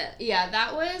your shit? Yeah,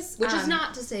 that was... Which is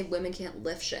not to say women can't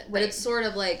lift shit, but it's sort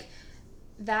of like...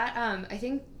 That, I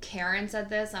think Karen said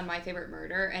this on My Favorite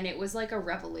Murder, and it was, like, a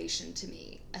revelation to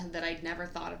me, and that I'd never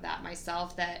thought of that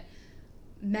myself, that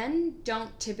men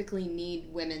don't typically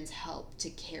need women's help to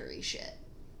carry shit.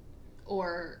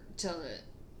 Or to...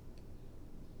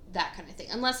 that kind of thing.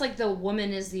 Unless, like, the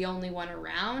woman is the only one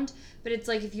around. But it's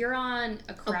like, if you're on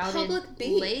a crowded public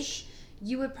beach lake,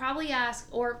 you would probably ask,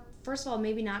 or first of all,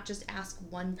 maybe not just ask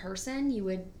one person. You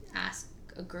would ask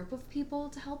a group of people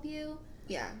to help you.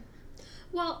 Yeah.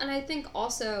 Well, and I think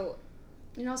also...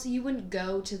 And also, you wouldn't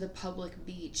go to the public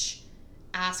beach,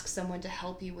 ask someone to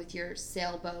help you with your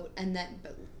sailboat, and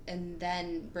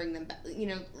then bring them back. You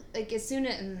know, like, as soon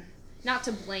as... Not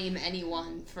to blame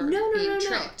anyone for being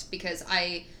tricked, because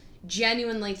I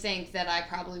genuinely think that I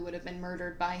probably would have been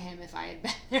murdered by him if I had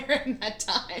been there in that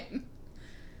time.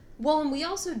 Well, and we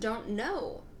also don't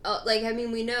know. Like, I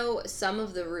mean, we know some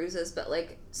of the ruses, but,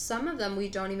 like, some of them we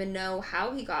don't even know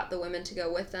how he got the women to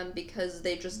go with them, because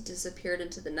they just disappeared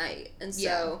into the night. And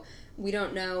so we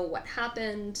don't know what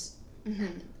happened.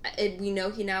 Mm-hmm. We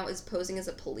know he now is posing as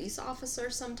a police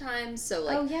officer sometimes. So,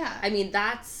 like, I mean,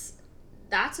 that's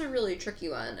a really tricky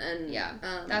one. And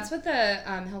that's what the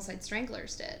Hillside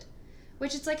Stranglers did.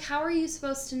 Which, it's like, how are you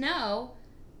supposed to know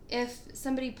if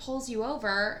somebody pulls you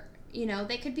over? You know,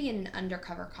 they could be an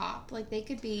undercover cop. Like, they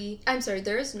could be... I'm sorry,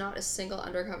 there is not a single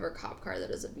undercover cop car that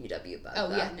is a VW Bug. Oh,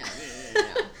 though. Yeah, no.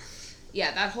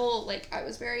 Yeah, that whole, like, I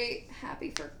was very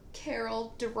happy for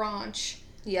Carol DeRanch.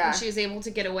 Yeah. When she was able to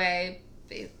get away.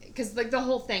 Because, like, the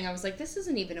whole thing, I was like, this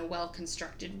isn't even a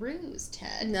well-constructed ruse,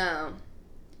 Ted. No.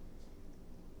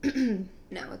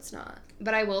 No, it's not.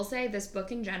 But I will say, this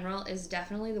book in general is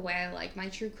definitely the way I like my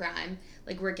true crime.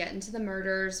 Like, we're getting to the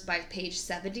murders by page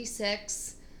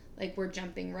 76. Like, we're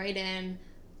jumping right in.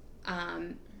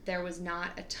 There was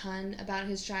not a ton about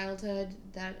his childhood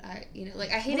that I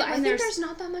hate it when there's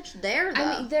not that much there, though.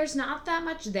 I mean, there's not that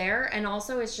much there, and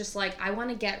also it's just, like, I want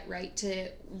to get right to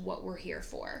what we're here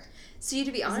for. See,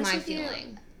 to be honest with you,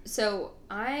 so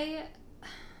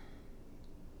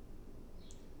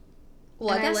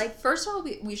Well, I guess, first of all,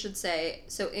 we should say,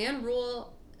 so Ann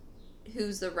Rule,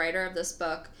 who's the writer of this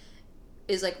book,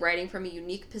 is, like, writing from a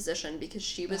unique position, because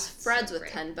she was friends with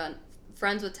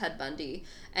Ted Bundy,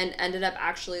 and ended up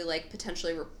actually, like,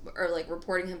 potentially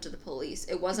reporting him to the police.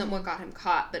 It wasn't what got him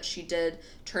caught, but she did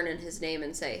turn in his name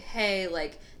and say, hey,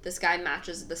 like, this guy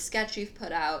matches the sketch you've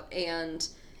put out, and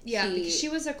because she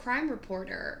was a crime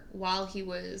reporter while he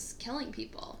was killing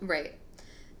people. Right.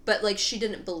 But, like, she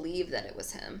didn't believe that it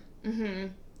was him. Mm-hmm.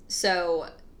 So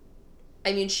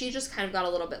I mean, she just kind of got a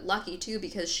little bit lucky too,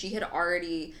 because she had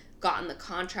already gotten the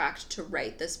contract to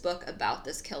write this book about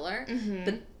this killer,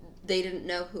 but they didn't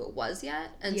know who it was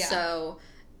yet. And so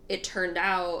it turned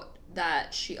out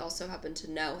that she also happened to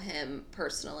know him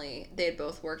personally. They had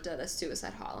both worked at a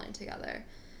suicide hotline together.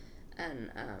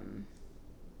 And,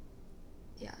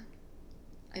 yeah.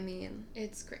 I mean...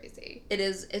 It's crazy.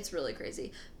 It's really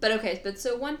crazy. But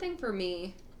so one thing for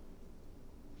me,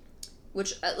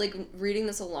 which, like, reading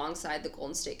this alongside the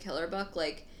Golden State Killer book,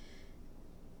 like,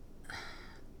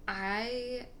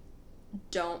 I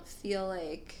don't feel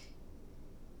like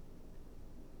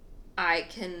I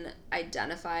can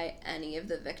identify any of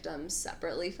the victims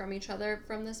separately from each other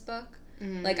from this book.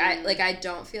 Mm. I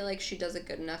don't feel like she does a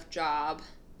good enough job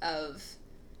of,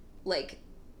 like,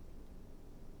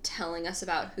 telling us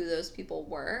about who those people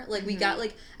were. Like, we got,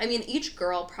 like, I mean, each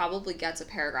girl probably gets a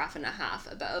paragraph and a half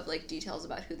of like, details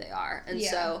about who they are. And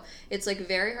so it's, like,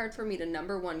 very hard for me to,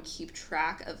 number one, keep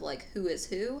track of, like, who is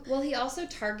who. Well, he also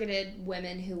targeted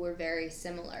women who were very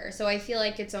similar. So I feel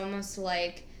like it's almost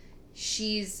like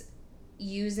she's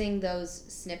using those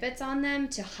snippets on them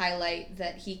to highlight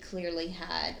that he clearly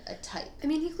had a type. I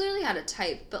mean, he clearly had a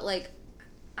type, but, like,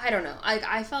 I don't know.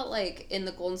 I felt like in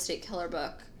the Golden State Killer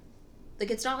book, like,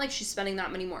 it's not like she's spending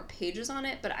that many more pages on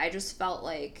it, but I just felt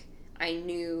like I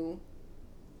knew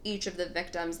each of the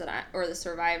victims or the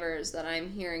survivors that I'm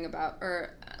hearing about,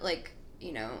 or, like,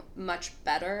 you know, much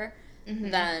better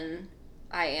than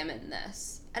I am in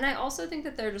this. And I also think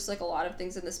that there are just, like, a lot of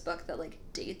things in this book that, like,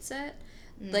 dates it.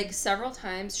 Like, several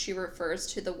times she refers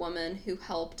to the woman who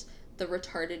helped the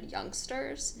retarded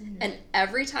youngsters. And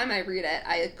every time I read it,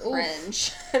 I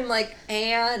cringe. I'm like,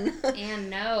 Anne. Anne,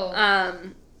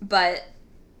 no. But,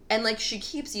 and, like, she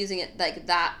keeps using it, like,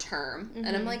 that term.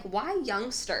 And I'm like, why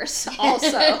youngsters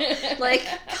also? Like,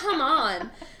 come on.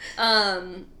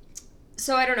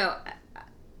 So I don't know.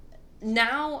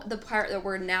 Now, the part that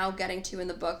we're now getting to in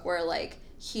the book where, like,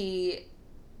 he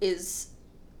is...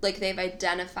 like, they've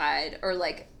identified, or,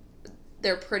 like,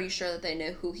 they're pretty sure that they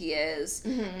know who he is,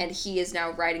 and he is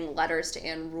now writing letters to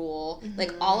Anne Rule.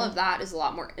 Like, all of that is a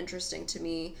lot more interesting to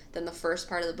me than the first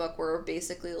part of the book, where we're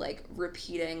basically, like,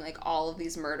 repeating, like, all of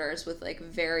these murders with, like,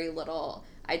 very little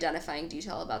identifying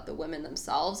detail about the women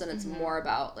themselves, and it's more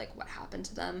about, like, what happened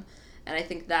to them. And I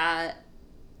think that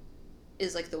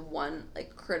is, like, the one,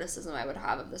 like, criticism I would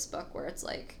have of this book, where it's,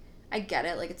 like, I get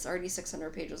it, like, it's already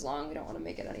 600 pages long, we don't want to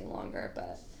make it any longer,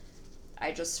 but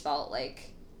I just felt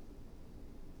like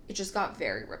it just got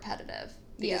very repetitive,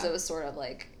 because it was sort of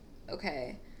like,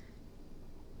 okay,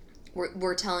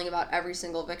 we're telling about every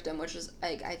single victim, which is,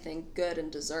 like, I think good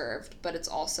and deserved, but it's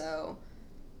also,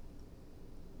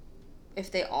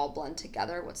 if they all blend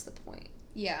together, what's the point?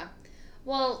 Yeah.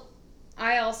 Well,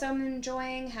 I also am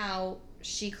enjoying how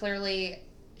she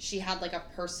had, like, a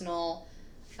personal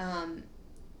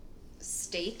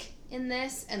stake in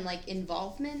this and, like,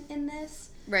 involvement in this.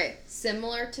 Right.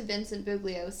 Similar to Vincent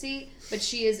Bugliosi, but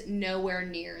she is nowhere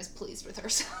near as pleased with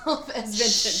herself as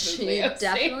Vincent Bugliosi. She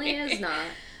definitely is not.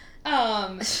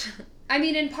 I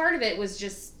mean, and part of it was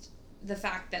just the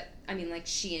fact that, I mean, like,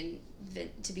 she and,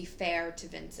 to be fair to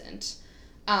Vincent,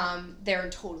 they're in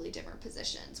totally different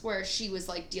positions, where she was,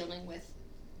 like, dealing with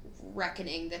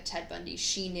reckoning that Ted Bundy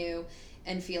she knew,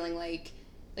 and feeling like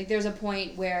there's a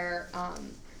point where,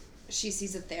 she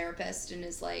sees a therapist and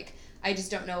is like, I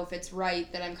just don't know if it's right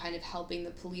that I'm kind of helping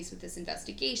the police with this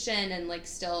investigation, and, like,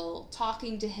 still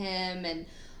talking to him and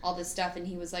all this stuff. And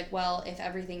he was like, well, if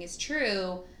everything is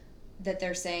true that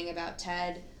they're saying about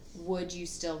Ted, would you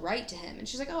still write to him? And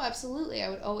she's like, oh, absolutely. I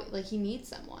would always, like, he needs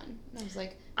someone. And I was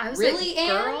like, really, like,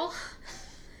 girl?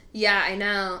 Yeah, I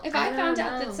know. If I found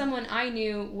out that someone I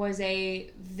knew was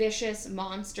a vicious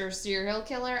monster serial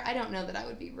killer, I don't know that I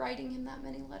would be writing him that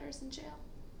many letters in jail.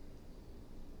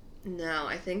 No,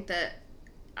 I think that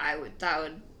that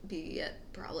would be it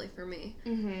probably for me.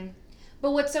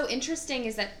 But what's so interesting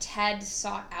is that Ted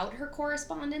sought out her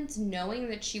correspondence knowing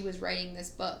that she was writing this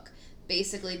book,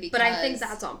 basically because... But I think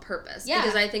that's on purpose. Yeah.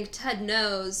 Because I think Ted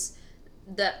knows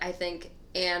that I think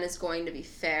Anne is going to be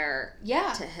fair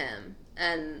to him.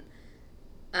 And,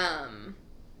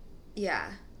 yeah.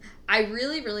 I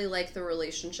really, really like the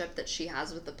relationship that she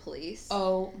has with the police.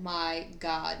 Oh my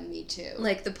God, me too.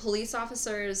 Like, the police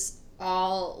officers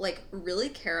all, like, really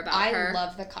care about her. I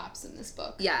love the cops in this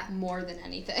book. Yeah. More than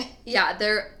anything. Yeah,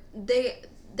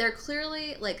 they're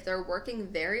clearly, like, they're working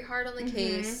very hard on the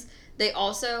case. They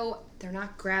also... They're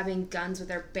not grabbing guns with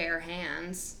their bare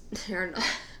hands. They're not.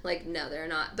 Like, no, they're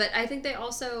not. But I think they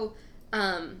also,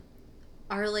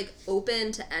 are, like,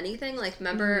 open to anything. Like,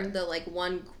 remember the, like,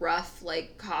 one gruff,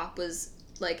 like, cop was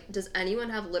Like, does anyone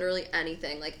have literally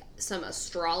anything? Like, some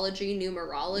astrology,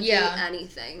 numerology,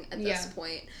 anything at this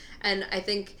point. And I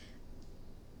think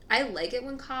I like it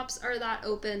when cops are that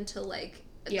open to, like...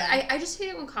 Yeah. I just hate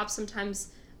it when cops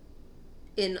sometimes...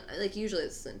 in, like, usually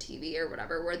it's in TV or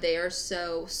whatever, where they are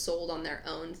so sold on their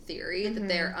own theory that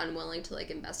they're unwilling to,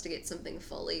 like, investigate something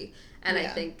fully. And I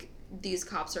think these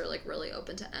cops are, like, really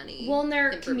open to any Well, and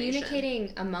they're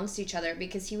communicating amongst each other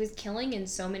because he was killing in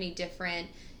so many different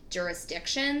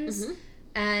jurisdictions,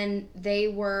 and they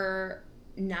were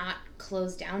not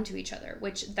closed down to each other,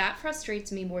 which that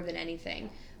frustrates me more than anything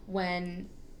when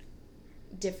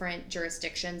different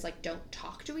jurisdictions, like, don't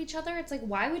talk to each other. It's like,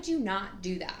 why would you not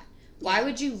do that? Why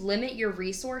would you limit your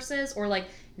resources or, like,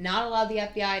 not allow the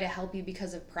FBI to help you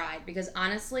because of pride? Because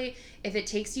honestly, if it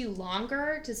takes you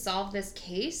longer to solve this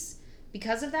case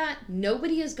because of that,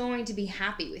 nobody is going to be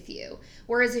happy with you.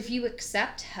 Whereas if you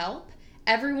accept help,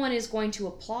 everyone is going to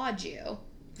applaud you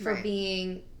for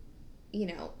being, you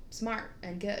know, smart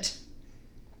and good.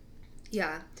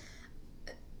 Yeah.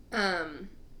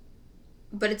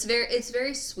 But it's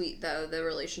very sweet, though, the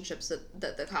relationships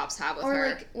that the cops have with her. Or,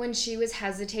 like, when she was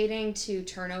hesitating to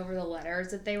turn over the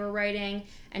letters that they were writing,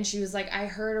 and she was like, I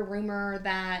heard a rumor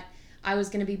that I was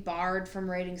going to be barred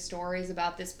from writing stories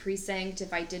about this precinct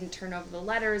if I didn't turn over the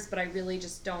letters, but I really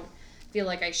just don't feel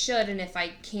like I should, and if I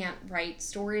can't write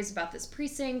stories about this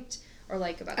precinct, or,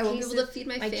 like, about I won't be able to feed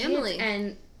my family. Kids,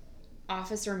 and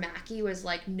Officer Mackey was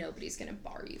like, nobody's going to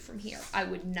bar you from here. I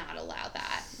would not allow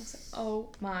that. I was like, oh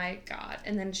my God.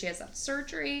 And then she has that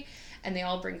surgery, and they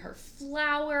all bring her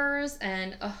flowers,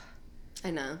 and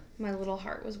I know. My little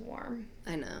heart was warm.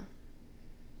 I know.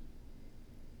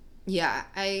 Yeah,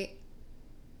 I'm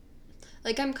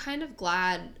kind of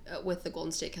glad with the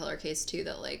Golden State Killer case, too,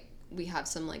 that, like, we have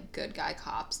some, like, good guy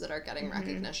cops that are getting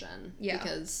recognition. Yeah.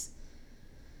 Because...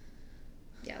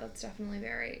 yeah, that's definitely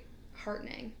very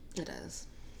heartening. It is.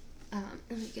 Let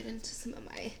me get into some of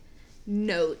my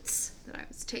notes that I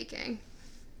was taking.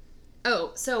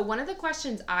 Oh, so one of the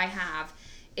questions I have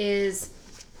is,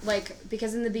 like,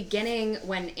 because in the beginning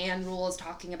when Anne Rule is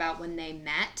talking about when they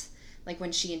met, like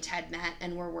when she and Ted met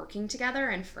and were working together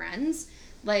and friends,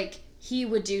 like, he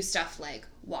would do stuff like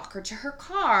walk her to her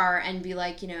car and be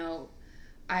like, I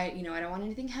don't want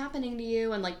anything happening to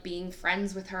you, and, like, being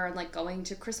friends with her and, like, going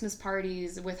to Christmas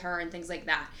parties with her and things like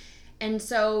that. And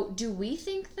so, do we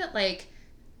think that, like,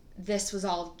 this was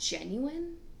all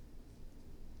genuine?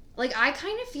 Like, I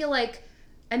kind of feel like,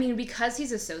 I mean, because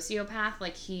he's a sociopath,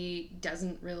 like, he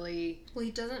doesn't really... well, he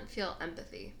doesn't feel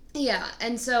empathy. Yeah,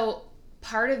 and so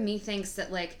part of me thinks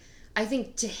that, like, I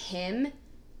think to him,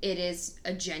 it is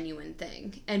a genuine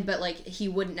thing. But, like, he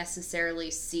wouldn't necessarily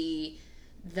see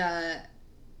the,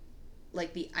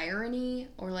 like, the irony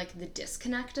or, like, the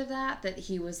disconnect of that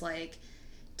he was, like,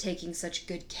 taking such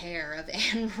good care of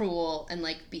Anne Rule and,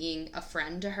 like, being a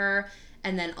friend to her,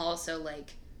 and then also,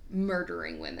 like,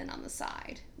 murdering women on the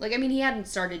side. Like, I mean, he hadn't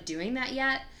started doing that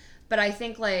yet, but I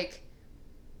think, like...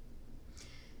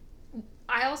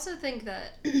 I also think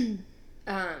that,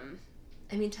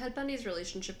 I mean, Ted Bundy's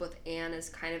relationship with Anne is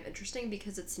kind of interesting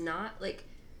because it's not, like,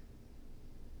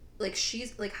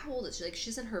 she's, like, how old is she? Like,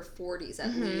 she's in her 40s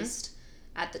at least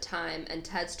at the time, and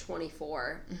Ted's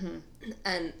 24.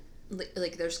 And...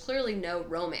 like, there's clearly no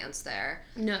romance there.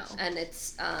 No. And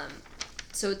it's,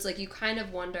 so it's, like, you kind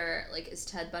of wonder, like, is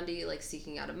Ted Bundy, like,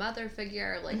 seeking out a mother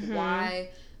figure? Like,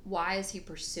 why is he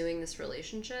pursuing this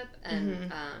relationship?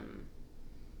 And,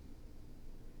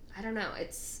 I don't know.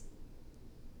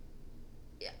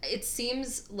 It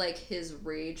seems like his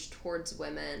rage towards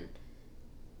women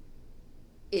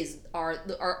are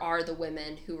the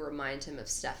women who remind him of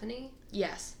Stephanie.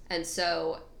 Yes. And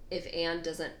so, if Anne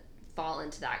doesn't fall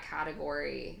into that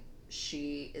category,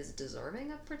 she is deserving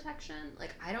of protection.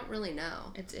 Like, I don't really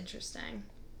know. It's interesting.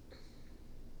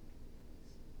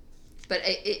 But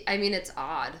I mean, it's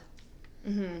odd.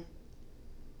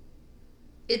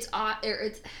 It's odd.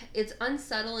 It's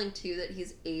unsettling too that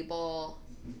he's able...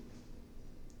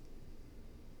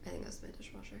 I think that's my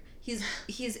dishwasher.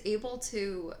 He's able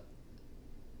to...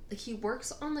 like, he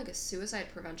works on, like, a suicide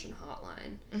prevention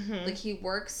hotline. Like, he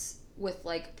works with,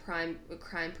 like, crime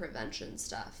prevention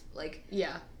stuff. Like,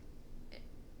 yeah,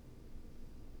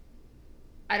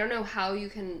 I don't know how you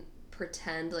can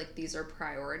pretend like these are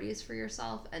priorities for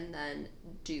yourself and then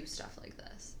do stuff like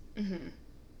this.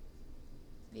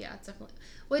 Yeah, it's definitely.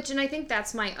 And I think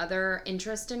that's my other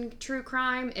interest in true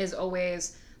crime is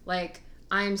always, like,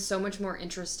 I'm so much more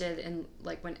interested in,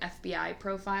 like, when FBI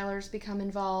profilers become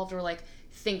involved, or, like,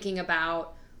 thinking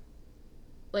about,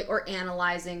 like, or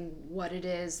analyzing what it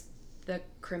is the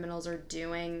criminals are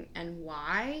doing and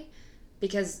why,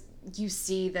 because you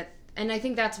see that, and I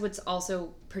think that's what's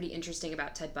also pretty interesting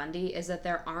about Ted Bundy is that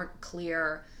there aren't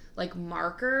clear like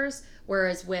markers,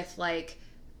 whereas with like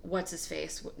what's his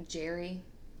face, Jerry,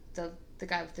 the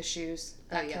guy with the shoes,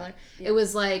 that killer. Yeah. It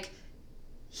was like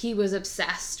he was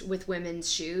obsessed with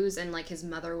women's shoes, and like his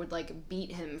mother would like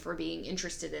beat him for being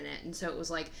interested in it, and so it was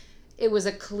like it was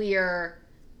a clear,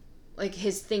 like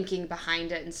his thinking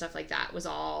behind it and stuff like that was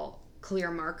all clear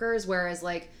markers, whereas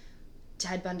like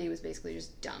Ted Bundy was basically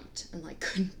just dumped and like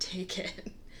couldn't take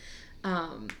it.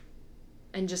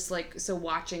 And just like, so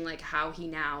watching like how he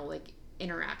now like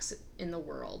interacts in the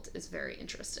world is very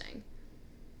interesting.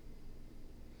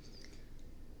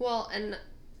 Well,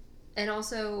 and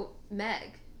also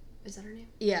Meg, is that her name?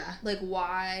 Yeah. Like,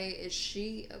 why is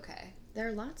she okay? There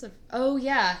are lots of, oh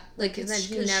yeah, like, and then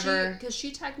he never, because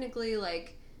she technically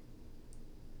like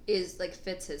is like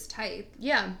fits his type.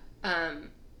 Yeah.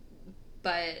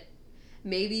 But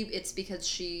maybe it's because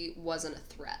she wasn't a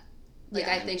threat. Like,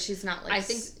 yeah, I think she's not like, I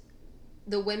think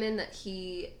the women that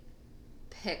he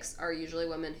picks are usually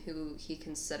women who he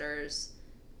considers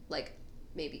like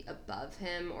maybe above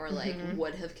him, or like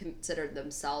would have considered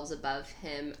themselves above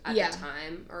him at the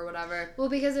time or whatever. Well,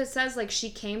 because it says like she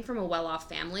came from a well-off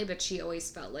family, but she always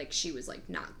felt like she was like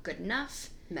not good enough.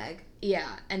 Meg.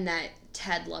 Yeah, and that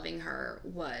Ted loving her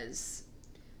was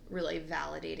really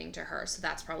validating to her, so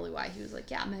that's probably why he was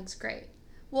like, yeah, Meg's great.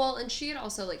 Well, and she had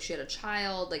also like she had a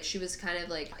child, like she was kind of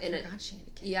like she had a kid.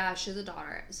 Yeah, she has a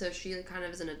daughter, so she kind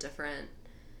of is in a different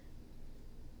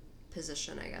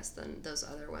position, I guess, than those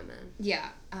other women. Yeah.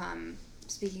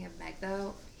 Speaking of Meg,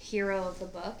 though, hero of the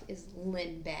book is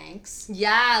Lynn Banks.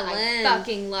 Yeah, Lynn. I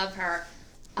fucking love her.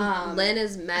 Lynn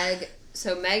is Meg.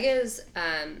 So Meg is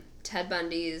Ted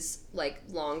Bundy's like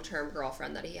long-term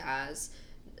girlfriend that he has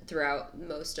throughout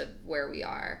most of where we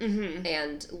are. Mm-hmm.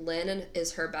 And Lynn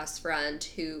is her best friend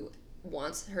who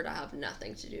wants her to have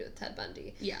nothing to do with Ted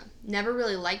Bundy. Yeah. Never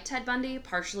really liked Ted Bundy,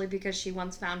 partially because she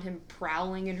once found him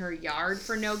prowling in her yard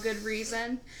for no good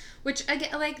reason. Which,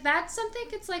 again, like, that's something,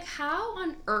 it's like, how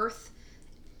on earth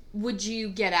would you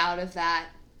get out of that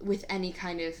with any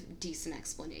kind of decent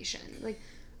explanation? Like,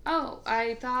 oh,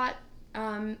 I thought,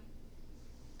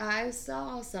 I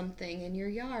saw something in your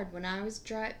yard when I was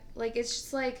driving. Like, it's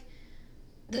just like...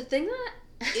 The thing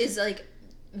that is, like,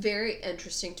 very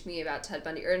interesting to me about Ted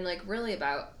Bundy, or like really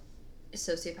about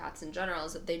sociopaths in general,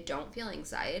 is that they don't feel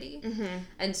anxiety. Mm-hmm.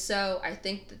 And so I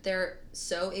think that they're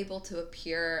so able to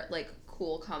appear like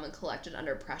cool, calm, and collected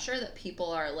under pressure that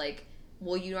people are like,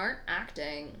 well, you aren't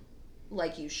acting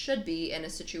like you should be in a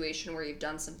situation where you've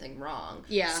done something wrong.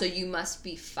 Yeah. So you must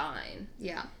be fine.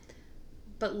 Yeah.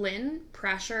 But Lynn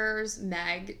pressures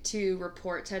Meg to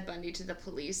report Ted Bundy to the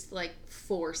police like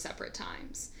 4 separate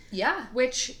times. Yeah.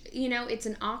 Which, you know, it's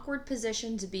an awkward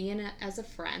position to be in as a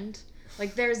friend.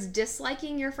 Like, there's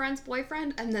disliking your friend's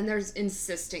boyfriend, and then there's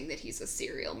insisting that he's a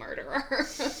serial murderer.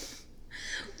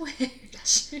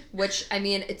 Which, I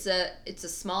mean, it's a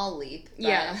small leap. But,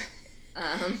 yeah.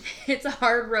 It's a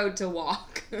hard road to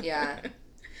walk. Yeah.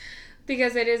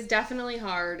 Because it is definitely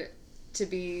hard to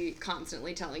be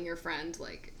constantly telling your friend,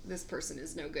 like, this person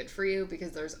is no good for you,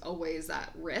 because there's always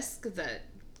that risk that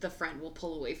the friend will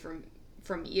pull away from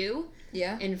you.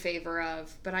 Yeah. In favor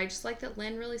of, but I just like that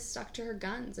Lynn really stuck to her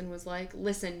guns and was like,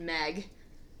 listen, Meg,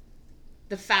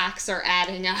 the facts are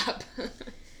adding up.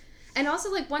 And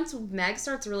also, like, once Meg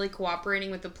starts really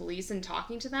cooperating with the police and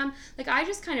talking to them, like, I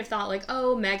just kind of thought, like,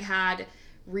 oh, Meg had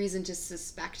reason to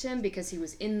suspect him because he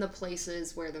was in the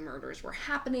places where the murders were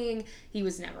happening. He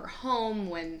was never home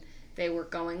when they were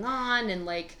going on, and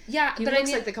like, yeah, he but looks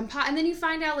I mean, like the and then you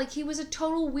find out like he was a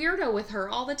total weirdo with her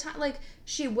all the time. Like,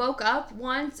 she woke up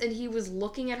once and he was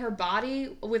looking at her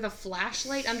body with a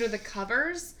flashlight under the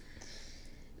covers.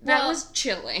 That was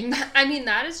chilling. I mean,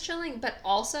 that is chilling, but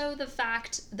also the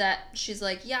fact that she's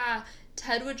like, yeah,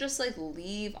 Ted would just like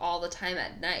leave all the time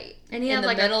at night, and he had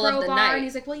like a crowbar, and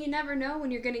he's like, well, you never know when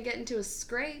you're gonna get into a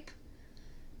scrape.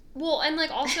 Well, and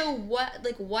like also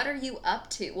what are you up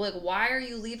to? Like, why are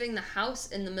you leaving the house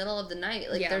in the middle of the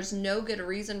night? Like, there's no good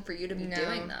reason for you to be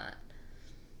doing that.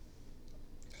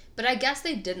 But I guess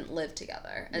they didn't live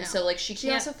together, and so like she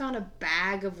also found a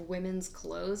bag of women's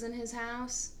clothes in his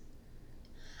house.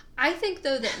 I think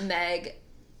though that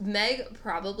Meg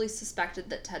probably suspected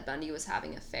that Ted Bundy was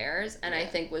having affairs, and I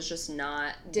think was just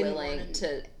not willing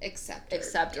to accept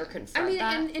or confront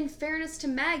that. I mean, in fairness to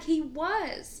Meg, he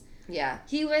was. Yeah.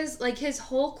 He was, like, his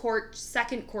whole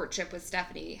second courtship with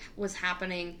Stephanie was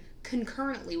happening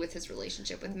concurrently with his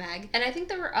relationship with Meg. And I think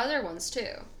there were other ones, too.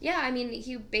 Yeah, I mean,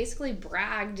 he basically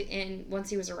bragged once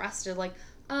he was arrested, like,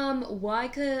 why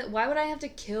would I have to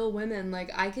kill women?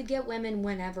 Like, I could get women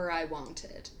whenever I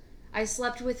wanted. I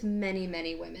slept with many,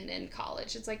 many women in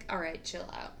college. It's like, all right, chill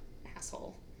out,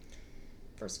 asshole.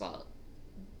 First of all,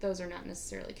 those are not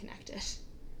necessarily connected.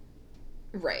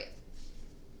 Right.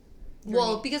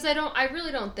 Well, because I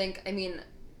really don't think,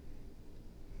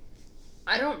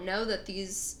 I don't know that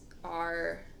these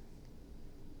are,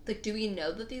 like, do we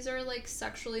know that these are, like,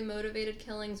 sexually motivated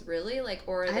killings, really? Like,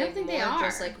 or are they more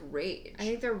just, like, rage? I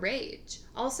think they're rage.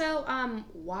 Also,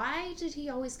 why did he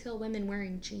always kill women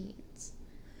wearing jeans?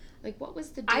 Like, what was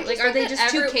the deal? Like, are they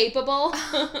just too capable?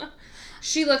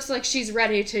 She looks like she's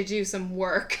ready to do some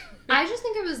work. I just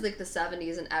think it was, like, the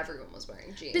 70s and everyone was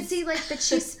wearing jeans. But see, like, but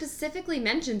she specifically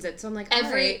mentions it, so I'm like,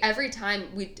 every time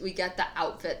we get the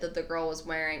outfit that the girl was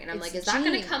wearing, and I'm like, is that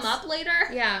going to come up later?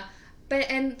 Yeah. But,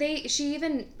 and she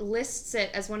even lists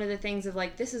it as one of the things of,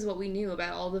 like, this is what we knew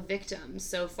about all the victims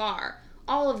so far.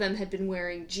 All of them had been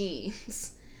wearing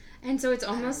jeans. And so it's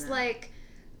almost like,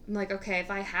 I'm like, okay,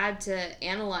 if I had to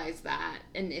analyze that,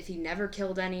 and if he never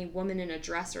killed any woman in a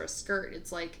dress or a skirt,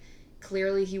 it's like,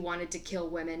 clearly he wanted to kill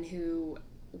women who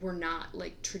were not,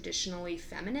 like, traditionally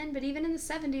feminine. But even in the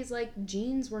 70s, like,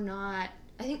 jeans were not...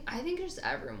 I think just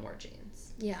everyone wore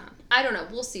jeans. Yeah. I don't know.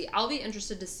 We'll see. I'll be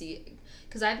interested to see...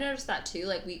 Because I've noticed that, too.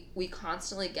 Like, we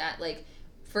constantly get, like...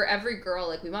 For every girl,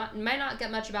 like, we might not get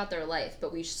much about their life,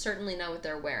 but we certainly know what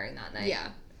they're wearing that night. Yeah.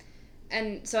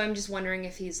 And so I'm just wondering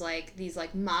if he's, like, these,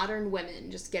 like, modern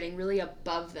women just getting really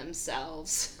above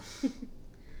themselves.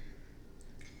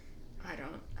 I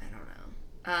don't know.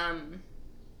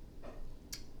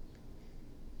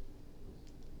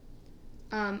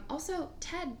 Also,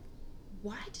 Ted,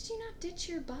 why did you not ditch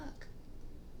your bug?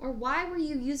 Or why were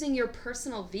you using your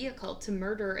personal vehicle to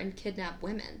murder and kidnap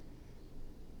women?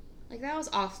 Like, that was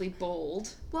awfully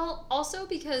bold. Well, also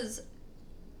because...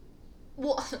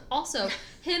 Well, also,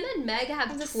 him and Meg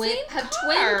have twin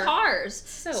cars.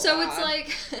 So odd. It's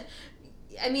like...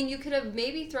 I mean, you could have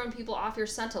maybe thrown people off your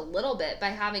scent a little bit by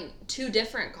having two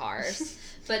different cars.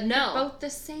 But no. They're both the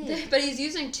same. But he's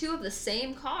using two of the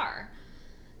same car.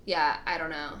 Yeah, I don't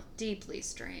know. Deeply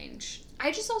strange.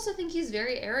 I just also think he's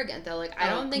very arrogant, though. Like, I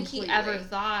don't think he ever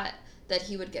thought that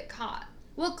he would get caught.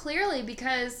 Well, clearly,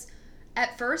 because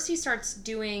at first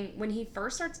when he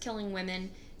first starts killing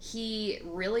women, he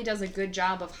really does a good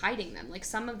job of hiding them. Like,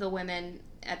 some of the women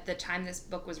at the time this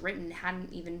book was written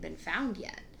hadn't even been found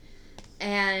yet.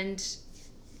 And,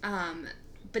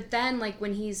 but then, like,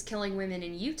 when he's killing women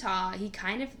in Utah, he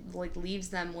kind of, like, leaves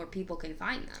them where people can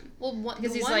find them. Well,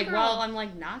 because he's like, well, I'm,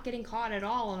 like, not getting caught at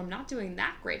all, and I'm not doing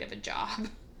that great of a job.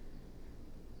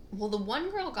 Well, the one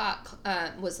girl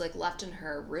was, like, left in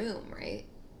her room, right?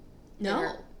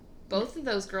 No. Both of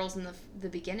those girls in the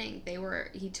beginning,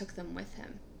 he took them with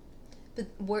him.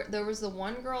 But there was the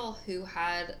one girl who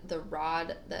had the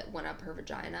rod that went up her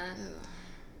vagina. Ugh.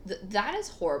 That is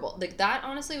horrible. Like, that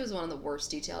honestly was one of the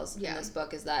worst details in this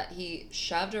book, is that he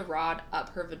shoved a rod up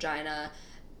her vagina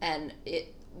and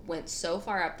it went so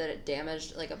far up that it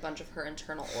damaged, like, a bunch of her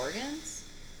internal organs.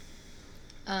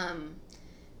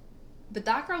 But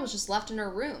that girl was just left in her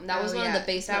room. That was one of the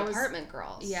basement apartment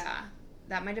girls. Yeah.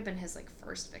 That might have been his, like,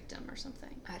 first victim or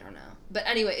something. I don't know. But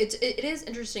anyway, it is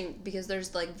interesting because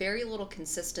there's, like, very little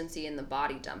consistency in the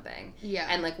body dumping. Yeah.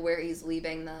 And, like, where he's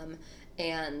leaving them.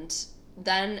 And...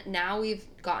 Then now we've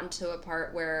gotten to a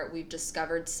part where we've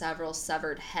discovered several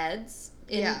severed heads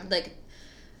in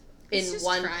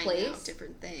one place. Out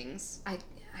different things.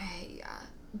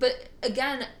 But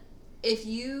again, if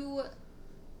you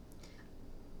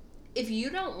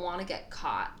don't want to get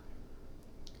caught,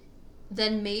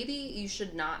 then maybe you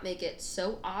should not make it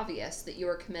so obvious that you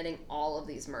are committing all of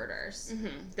these murders.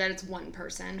 Mm-hmm. That it's one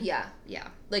person. Yeah. Yeah.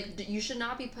 Like, you should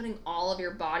not be putting all of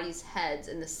your body's heads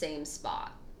in the same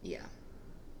spot. Yeah.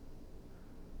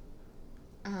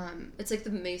 It's like the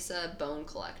Mesa bone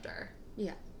collector.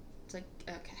 Yeah. It's like,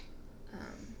 okay.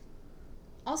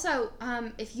 Also,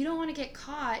 if you don't want to get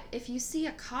caught, if you see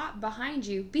a cop behind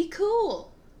you, be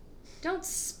cool. Don't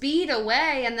speed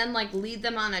away and then, like, lead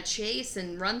them on a chase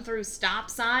and run through stop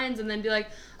signs and then be like,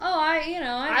 oh,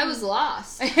 I was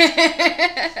lost. Like,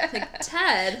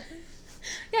 Ted.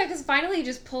 Yeah, because finally he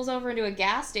just pulls over into a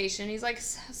gas station. He's like,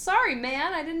 sorry,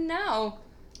 man, I didn't know.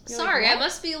 Sorry, I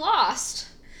must be lost.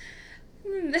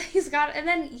 And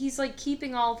then he's, like,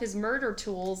 keeping all of his murder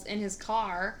tools in his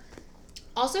car.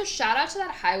 Also, shout out to that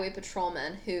highway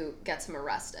patrolman who gets him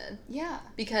arrested. Yeah.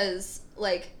 Because,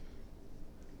 like,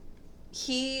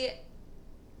 he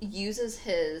uses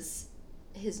his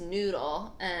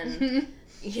noodle and,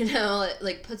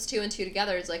 like, puts two and two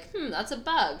together. He's like, that's a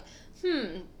bug.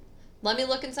 Let me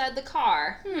look inside the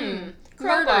car.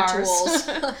 Murder tools.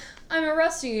 I'm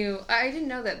arresting you. I didn't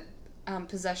know that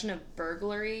possession of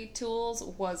burglary tools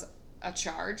was a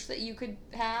charge that you could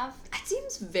have. It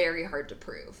seems very hard to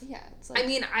prove. Yeah, it's like, I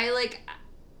mean,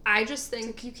 I just think...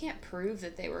 Like you can't prove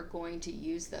that they were going to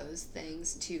use those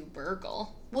things to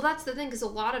burgle. Well, that's the thing, because a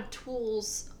lot of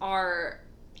tools are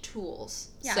tools.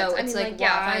 Yeah, so it's like, like,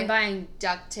 yeah, if I'm buying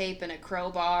duct tape and a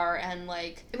crowbar and,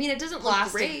 like, I mean, it doesn't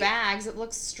plastic look great. bags, it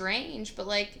looks strange, but,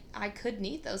 like, I could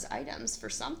need those items for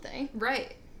something.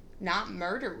 Right. Not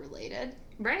murder related.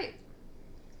 Right.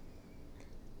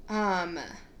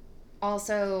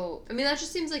 Also, I mean, that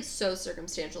just seems like so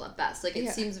circumstantial at best. Like, it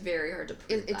seems very hard to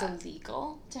prove it's that.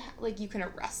 illegal to like, you can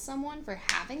arrest someone for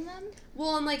having them.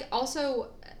 Well, and like, also,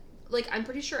 like, I'm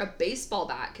pretty sure a baseball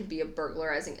bat could be a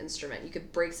burglarizing instrument. You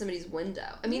could break somebody's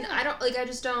window. I mean, I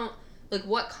just don't, like,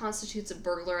 what constitutes a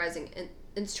burglarizing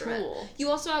instrument? Tool. You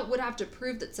also would have to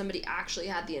prove that somebody actually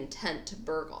had the intent to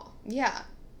burgle. Yeah.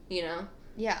 You know?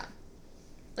 Yeah.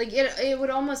 Like, it would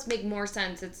almost make more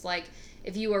sense. It's like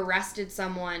if you arrested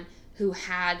someone who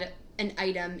had an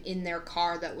item in their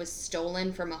car that was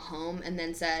stolen from a home and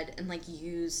then said, and, like,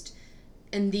 used,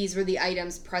 and these were the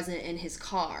items present in his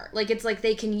car. Like, it's like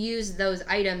they can use those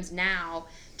items now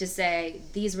to say,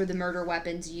 these were the murder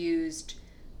weapons used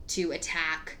to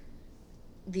attack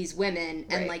these women,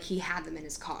 and, like, he had them in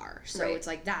his car. So it's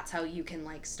like, that's how you can,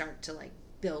 like, start to, like,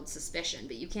 build suspicion,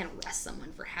 but you can't arrest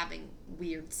someone for having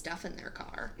weird stuff in their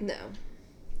car. No.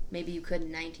 Maybe you could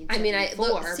in 1974. I mean,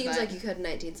 it seems like you could in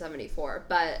 1974,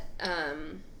 but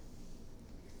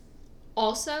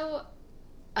also,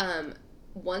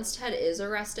 once Ted is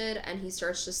arrested and he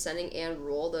starts just sending Anne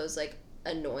Rule those, like,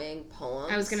 annoying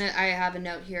poems. I have a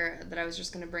note here that I was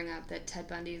just gonna bring up, that Ted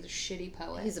Bundy is a shitty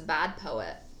poet. He's a bad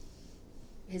poet.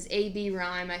 His A-B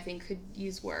rhyme, I think, could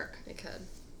use work. It could.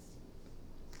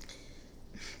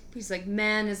 He's like,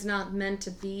 man is not meant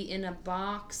to be in a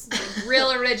box. Like,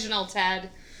 real original, Ted.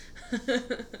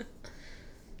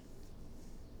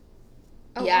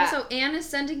 Also, Anne is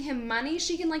sending him money.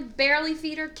 She can, like, barely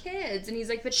feed her kids. And he's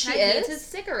like, but Ted needs his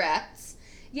cigarettes.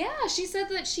 Yeah, she said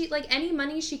that she, like, any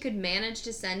money she could manage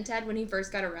to send Ted when he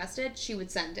first got arrested, she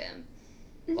would send him.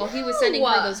 While he was sending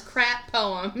her those crap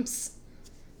poems.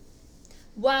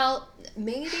 Well,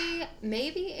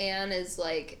 maybe Anne is,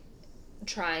 like,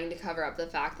 trying to cover up the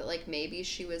fact that, like, maybe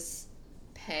she was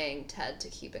paying Ted to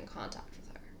keep in contact with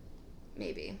her.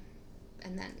 Maybe.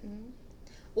 And then...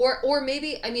 Or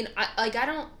maybe, I mean, I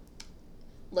don't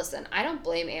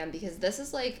blame Anne, because this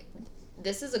is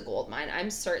a gold mine. I'm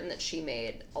certain that she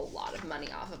made a lot of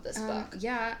money off of this book.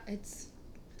 Yeah, it's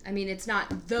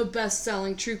not the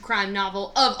best-selling true crime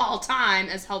novel of all time,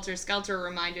 as Helter Skelter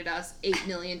reminded us 8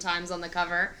 million times on the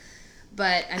cover.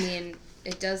 But, I mean,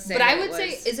 it does say. But I would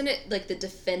say, isn't it, like, the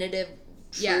definitive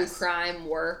true crime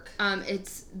work?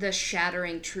 It's the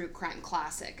shattering true crime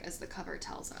classic, as the cover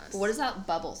tells us. What does that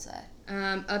bubble say?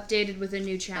 Updated with a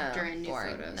new chapter and new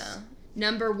boring. photos.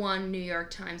 No. #1 New York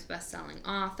Times bestselling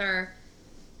author.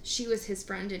 She was his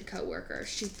friend and co-worker.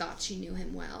 She thought she knew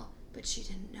him well, but she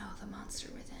didn't know the monster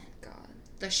within. God.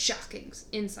 The shocking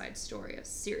inside story of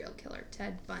serial killer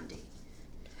Ted Bundy.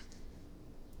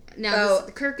 Now,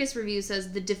 the Kirkus review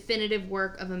says, the definitive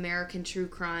work of American true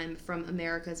crime from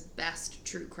America's best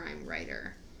true crime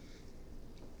writer.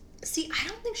 See, I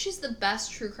don't think she's the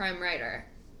best true crime writer.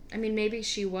 I mean, maybe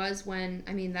she was when...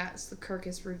 I mean, that's the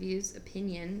Kirkus review's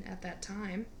opinion at that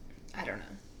time. I don't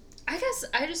know. I guess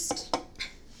I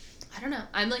don't know.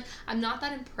 I'm not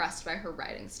that impressed by her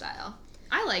writing style.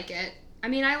 I like it. I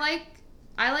mean, I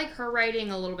like her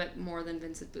writing a little bit more than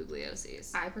Vincent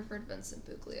Bugliosi's. I preferred Vincent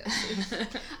Bugliosi.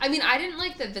 I mean, I didn't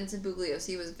like that Vincent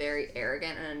Bugliosi was very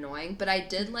arrogant and annoying, but I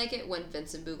did like it when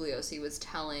Vincent Bugliosi was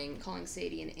calling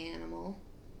Sadie an animal.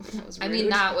 That was rude. I mean,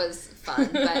 that was fun,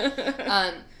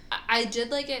 but I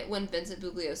did like it when Vincent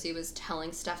Bugliosi was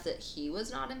telling stuff that he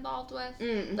was not involved with.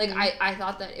 Mm-hmm. Like, I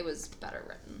thought that it was better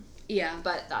written. Yeah.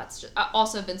 But that's just...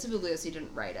 also, Vincent Bugliosi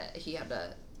didn't write it. He had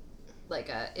to...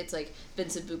 it's like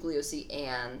Vincent Bugliosi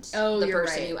and the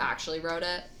person who actually wrote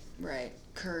it. Right.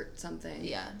 Kurt something.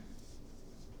 Yeah.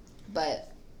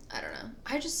 But, I don't know.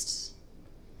 I don't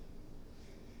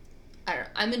know.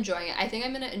 I'm enjoying it. I think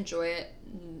I'm going to enjoy it,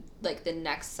 like, the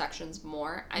next sections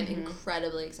more. I'm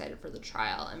incredibly excited for the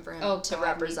trial and for him to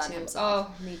represent himself.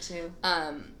 Oh, me too.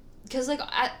 Because, like,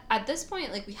 at this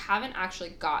point, like, we haven't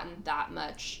actually gotten that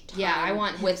much time I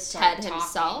want him with Ted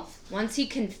himself. Once he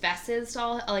confesses to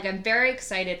all... Like, I'm very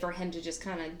excited for him to just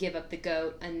kind of give up the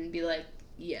goat and be like,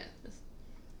 yeah,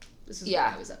 this is what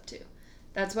I was up to.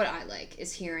 That's what I like,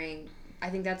 is hearing... I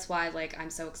think that's why, like,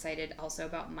 I'm so excited also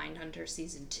about Mindhunter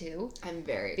Season 2. I'm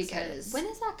very excited. Because... When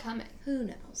is that coming? Who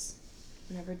knows?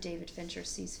 Whenever David Fincher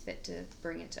sees fit to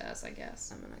bring it to us, I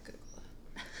guess. I'm gonna Google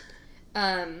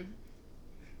it.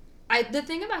 The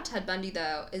thing about Ted Bundy,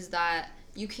 though, is that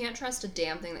you can't trust a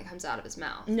damn thing that comes out of his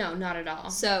mouth. No, not at all.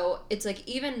 So it's like,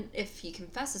 even if he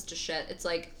confesses to shit, it's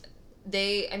like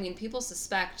people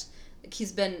suspect, like,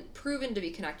 he's been proven to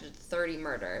be connected to 30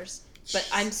 murders, but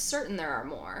I'm certain there are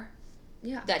more.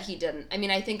 Yeah. That he didn't. I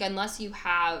mean, I think unless you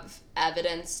have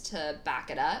evidence to back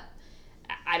it up,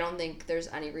 I don't think there's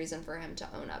any reason for him to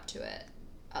own up to it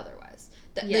otherwise.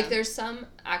 Like, there's some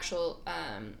actual,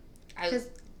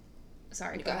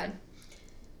 sorry, go ahead.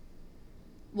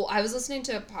 Well, I was listening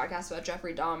to a podcast about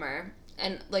Jeffrey Dahmer,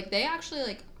 and, like, they actually,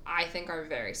 like, I think are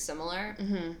very similar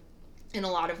in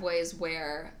a lot of ways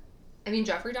where, I mean,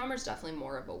 Jeffrey Dahmer's definitely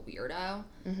more of a weirdo,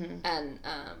 and,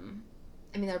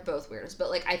 I mean, they're both weirdos, but,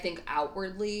 like, I think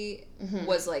outwardly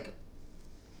was, like,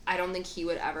 I don't think he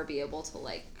would ever be able to,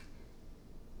 like,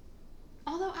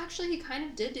 although, actually, he kind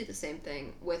of did do the same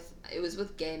thing it was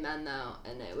with gay men, though,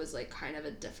 and it was, like, kind of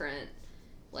a different,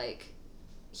 like,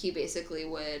 he basically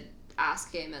would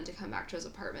ask gay men to come back to his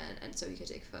apartment, and so he could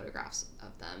take photographs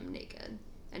of them naked,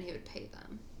 and he would pay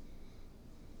them.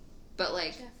 But,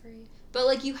 like, Jeffrey. But,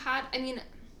 like,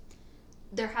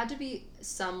 there had to be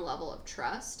some level of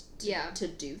trust to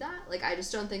do that. Like, I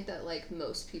just don't think that, like,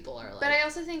 most people are, like... But I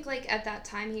also think, like, at that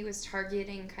time, he was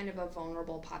targeting kind of a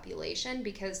vulnerable population,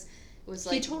 because it was,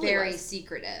 like, very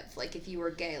secretive. Like, if you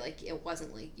were gay, like, it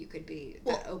wasn't, like, you could be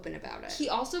that open about it. He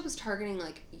also was targeting,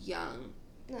 like, young...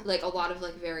 Like, a lot of,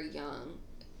 like, very young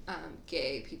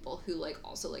gay people who, like,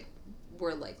 also, like,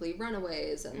 were likely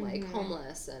runaways and, like,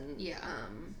 homeless and...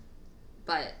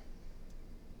 But...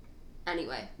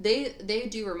 Anyway, they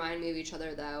do remind me of each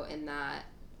other, though, in that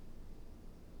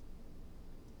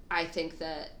I think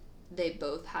that they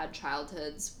both had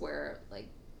childhoods where, like,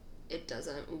 it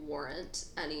doesn't warrant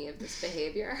any of this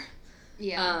behavior.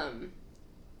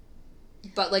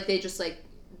 But, like, they just, like...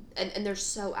 And they're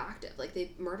so active. Like,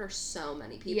 they murder so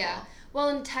many people. Yeah. Well,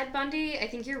 in Ted Bundy, I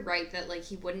think you're right that, like,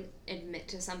 he wouldn't admit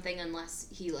to something unless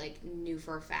he, like, knew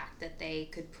for a fact that they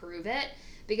could prove it.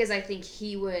 Because I think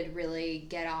he would really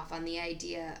get off on the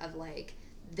idea of, like,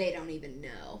 they don't even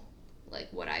know, like,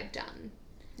 what I've done.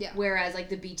 Yeah. Whereas, like,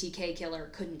 the BTK killer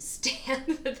couldn't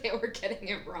stand that they were getting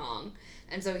it wrong.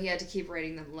 And so he had to keep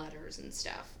writing them letters and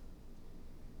stuff.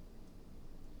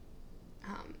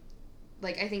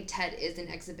 Like, I think Ted is an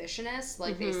exhibitionist.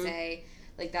 Like, they say,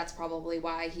 like, that's probably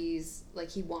why he's,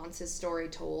 like, he wants his story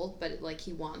told, but, like,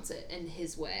 he wants it in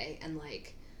his way. And,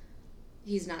 like,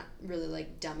 he's not really,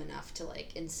 like, dumb enough to,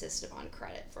 like, insist upon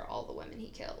credit for all the women he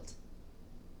killed.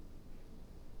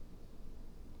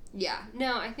 Yeah.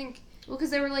 No, I think... Well,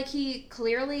 because they were, like, he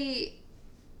clearly...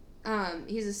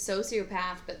 he's a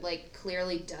sociopath, but, like,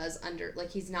 clearly does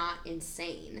like, he's not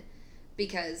insane.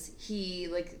 Because he,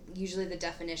 like, usually the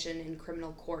definition in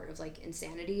criminal court of, like,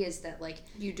 insanity is that, like...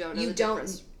 You don't know the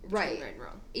difference between right and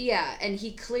wrong. Yeah, and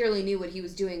he clearly knew what he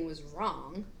was doing was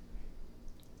wrong.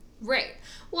 Right.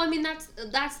 Well, I mean, that's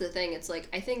the thing. It's, like,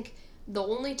 I think the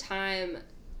only time...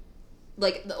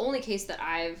 Like, the only case that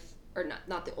I've... Or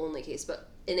not the only case, but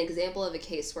an example of a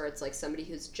case where it's, like, somebody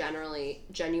who's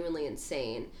genuinely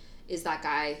insane is that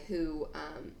guy who...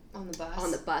 on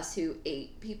the bus who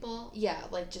ate people. Yeah,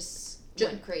 like, just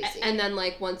went crazy. And then,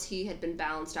 like, once he had been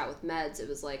balanced out with meds, it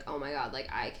was like, oh my god, like,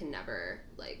 I can never,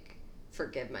 like,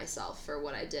 forgive myself for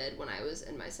what I did when I was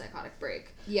in my psychotic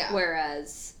break. Yeah.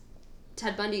 Whereas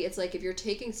Ted Bundy, it's like, if you're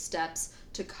taking steps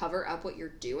to cover up what you're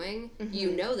doing,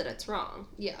 you know that it's wrong.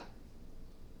 Yeah.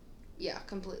 Yeah,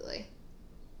 completely.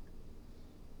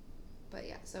 But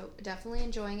yeah, so definitely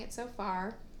enjoying it so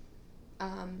far.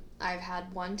 I've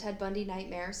had one Ted Bundy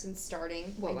nightmare since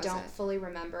starting. I don't fully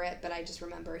remember it, but I just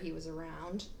remember he was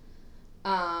around.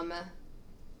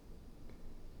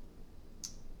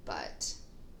 But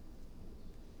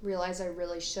realize I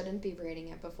really shouldn't be reading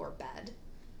it before bed.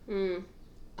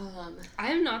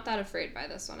 I am not that afraid by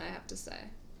this one, I have to say.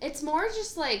 It's more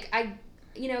just like,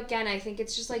 again, I think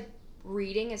it's just like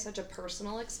reading is such a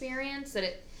personal experience that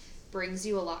it brings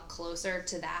you a lot closer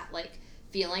to that, like,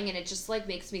 feeling, and it just, like,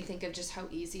 makes me think of just how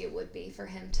easy it would be for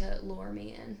him to lure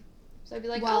me in. So I'd be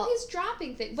like, he's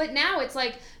dropping things. But now it's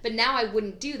like, now I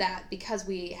wouldn't do that because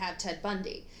we have Ted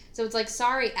Bundy. So it's like,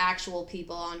 sorry, actual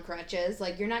people on crutches.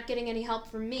 Like, you're not getting any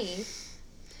help from me.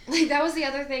 Like, that was the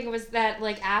other thing, was that,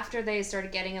 like, after they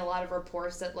started getting a lot of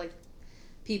reports that, like,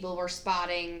 people were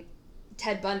spotting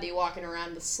Ted Bundy walking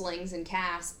around with slings and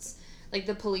casts, like,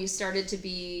 the police started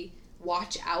to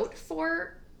watch out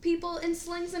for people in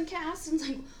slings and casts, and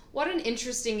like, what an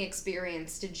interesting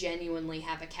experience to genuinely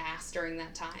have a cast during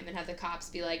that time and have the cops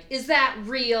be like, is that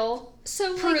real?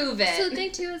 So prove it. So the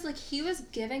thing too is, like, he was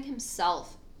giving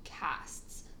himself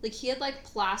casts. Like, he had, like,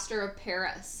 plaster of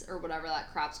Paris or whatever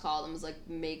that crap's called and was, like,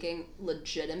 making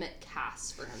legitimate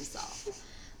casts for himself.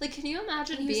 Like, can you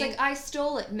imagine He was like, I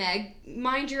stole it, Meg.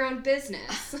 Mind your own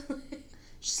business.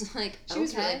 She's like, She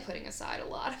was really putting aside a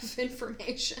lot of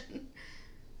information.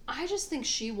 I just think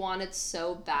she wanted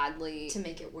so badly to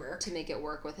make it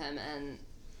work with him, and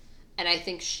I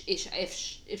think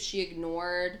if she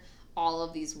ignored all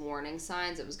of these warning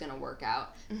signs, it was going to work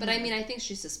out. Mm-hmm. But I mean, I think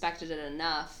she suspected it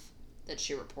enough that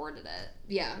she reported it.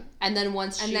 Yeah. And then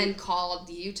then called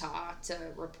Utah to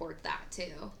report that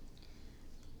too.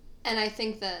 And I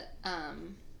think that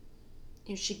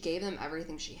she gave them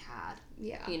everything she had.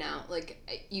 Yeah. You know, like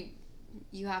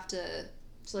you have to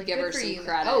like, give her some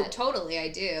credit. Oh, totally, I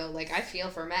do. Like, I feel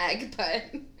for Meg, but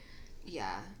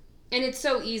yeah. And it's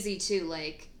so easy to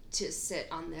like to sit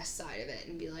on this side of it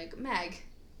and be like, Meg,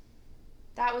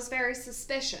 that was very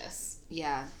suspicious.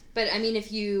 Yeah. But I mean,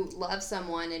 if you love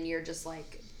someone and you're just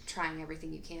like trying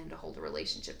everything you can to hold a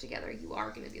relationship together, you are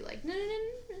going to be like, no.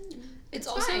 It's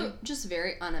also fine. Just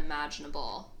very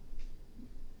unimaginable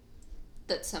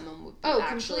that someone would be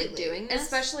actually doing this.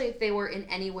 Especially if they were in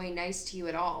any way nice to you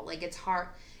at all. Like, it's hard,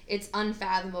 it's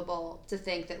unfathomable to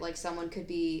think that like someone could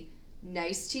be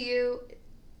nice to you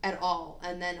at all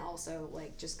and then also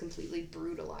like just completely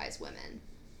brutalize women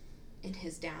in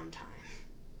his downtime.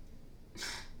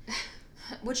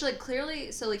 Which, like,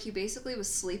 clearly, so, like, he basically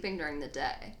was sleeping during the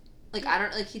day. Like,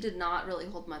 yeah. He did not really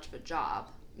hold much of a job.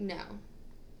 No.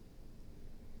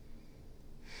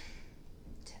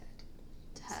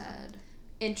 Ted.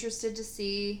 Interested to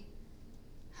see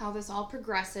how this all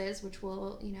progresses, which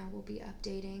we'll be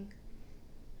updating.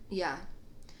 Yeah.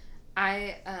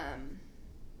 I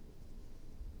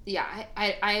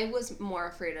was more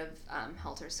afraid of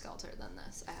Helter Skelter than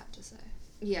this, I have to say.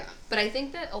 Yeah. But I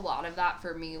think that a lot of that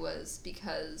for me was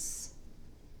because,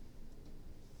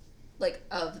 like,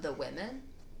 of the women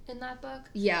in that book.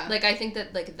 Yeah. Like, I think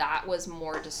that, like, that was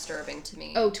more disturbing to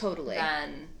me. Oh, totally.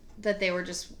 Than... That they were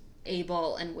just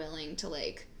able and willing to,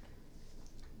 like...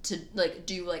 To, like,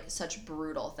 do, like, such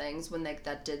brutal things when, like,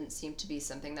 that didn't seem to be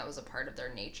something that was a part of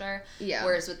their nature. Yeah.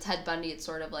 Whereas with Ted Bundy, it's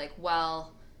sort of like,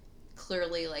 well,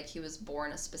 clearly, like, he was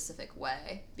born a specific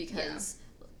way because... Yeah.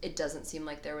 It doesn't seem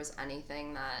like there was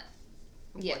anything that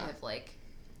would have, like,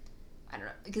 I don't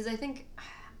know. Because I think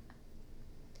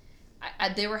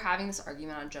they were having this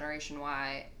argument on Generation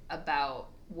Y about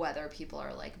whether people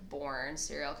are, like, born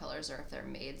serial killers or if they're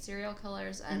made serial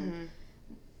killers. And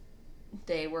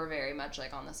they were very much,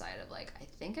 like, on the side of, like, I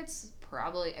think it's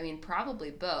probably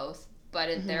both.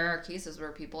 But there are cases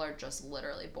where people are just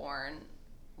literally born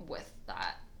with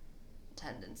that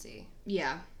tendency.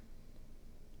 Yeah.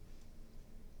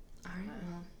 All right.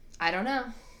 Well, I don't know.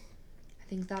 I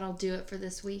think that'll do it for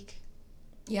this week.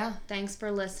 Yeah. Thanks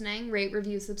for listening. Rate,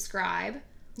 review, subscribe.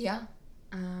 Yeah.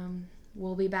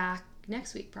 We'll be back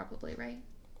next week probably, right?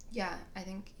 Yeah, I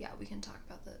think, we can talk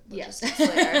about the logistics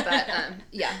later.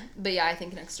 But, I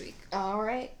think next week. All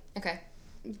right. Okay.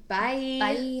 Bye.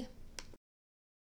 Bye.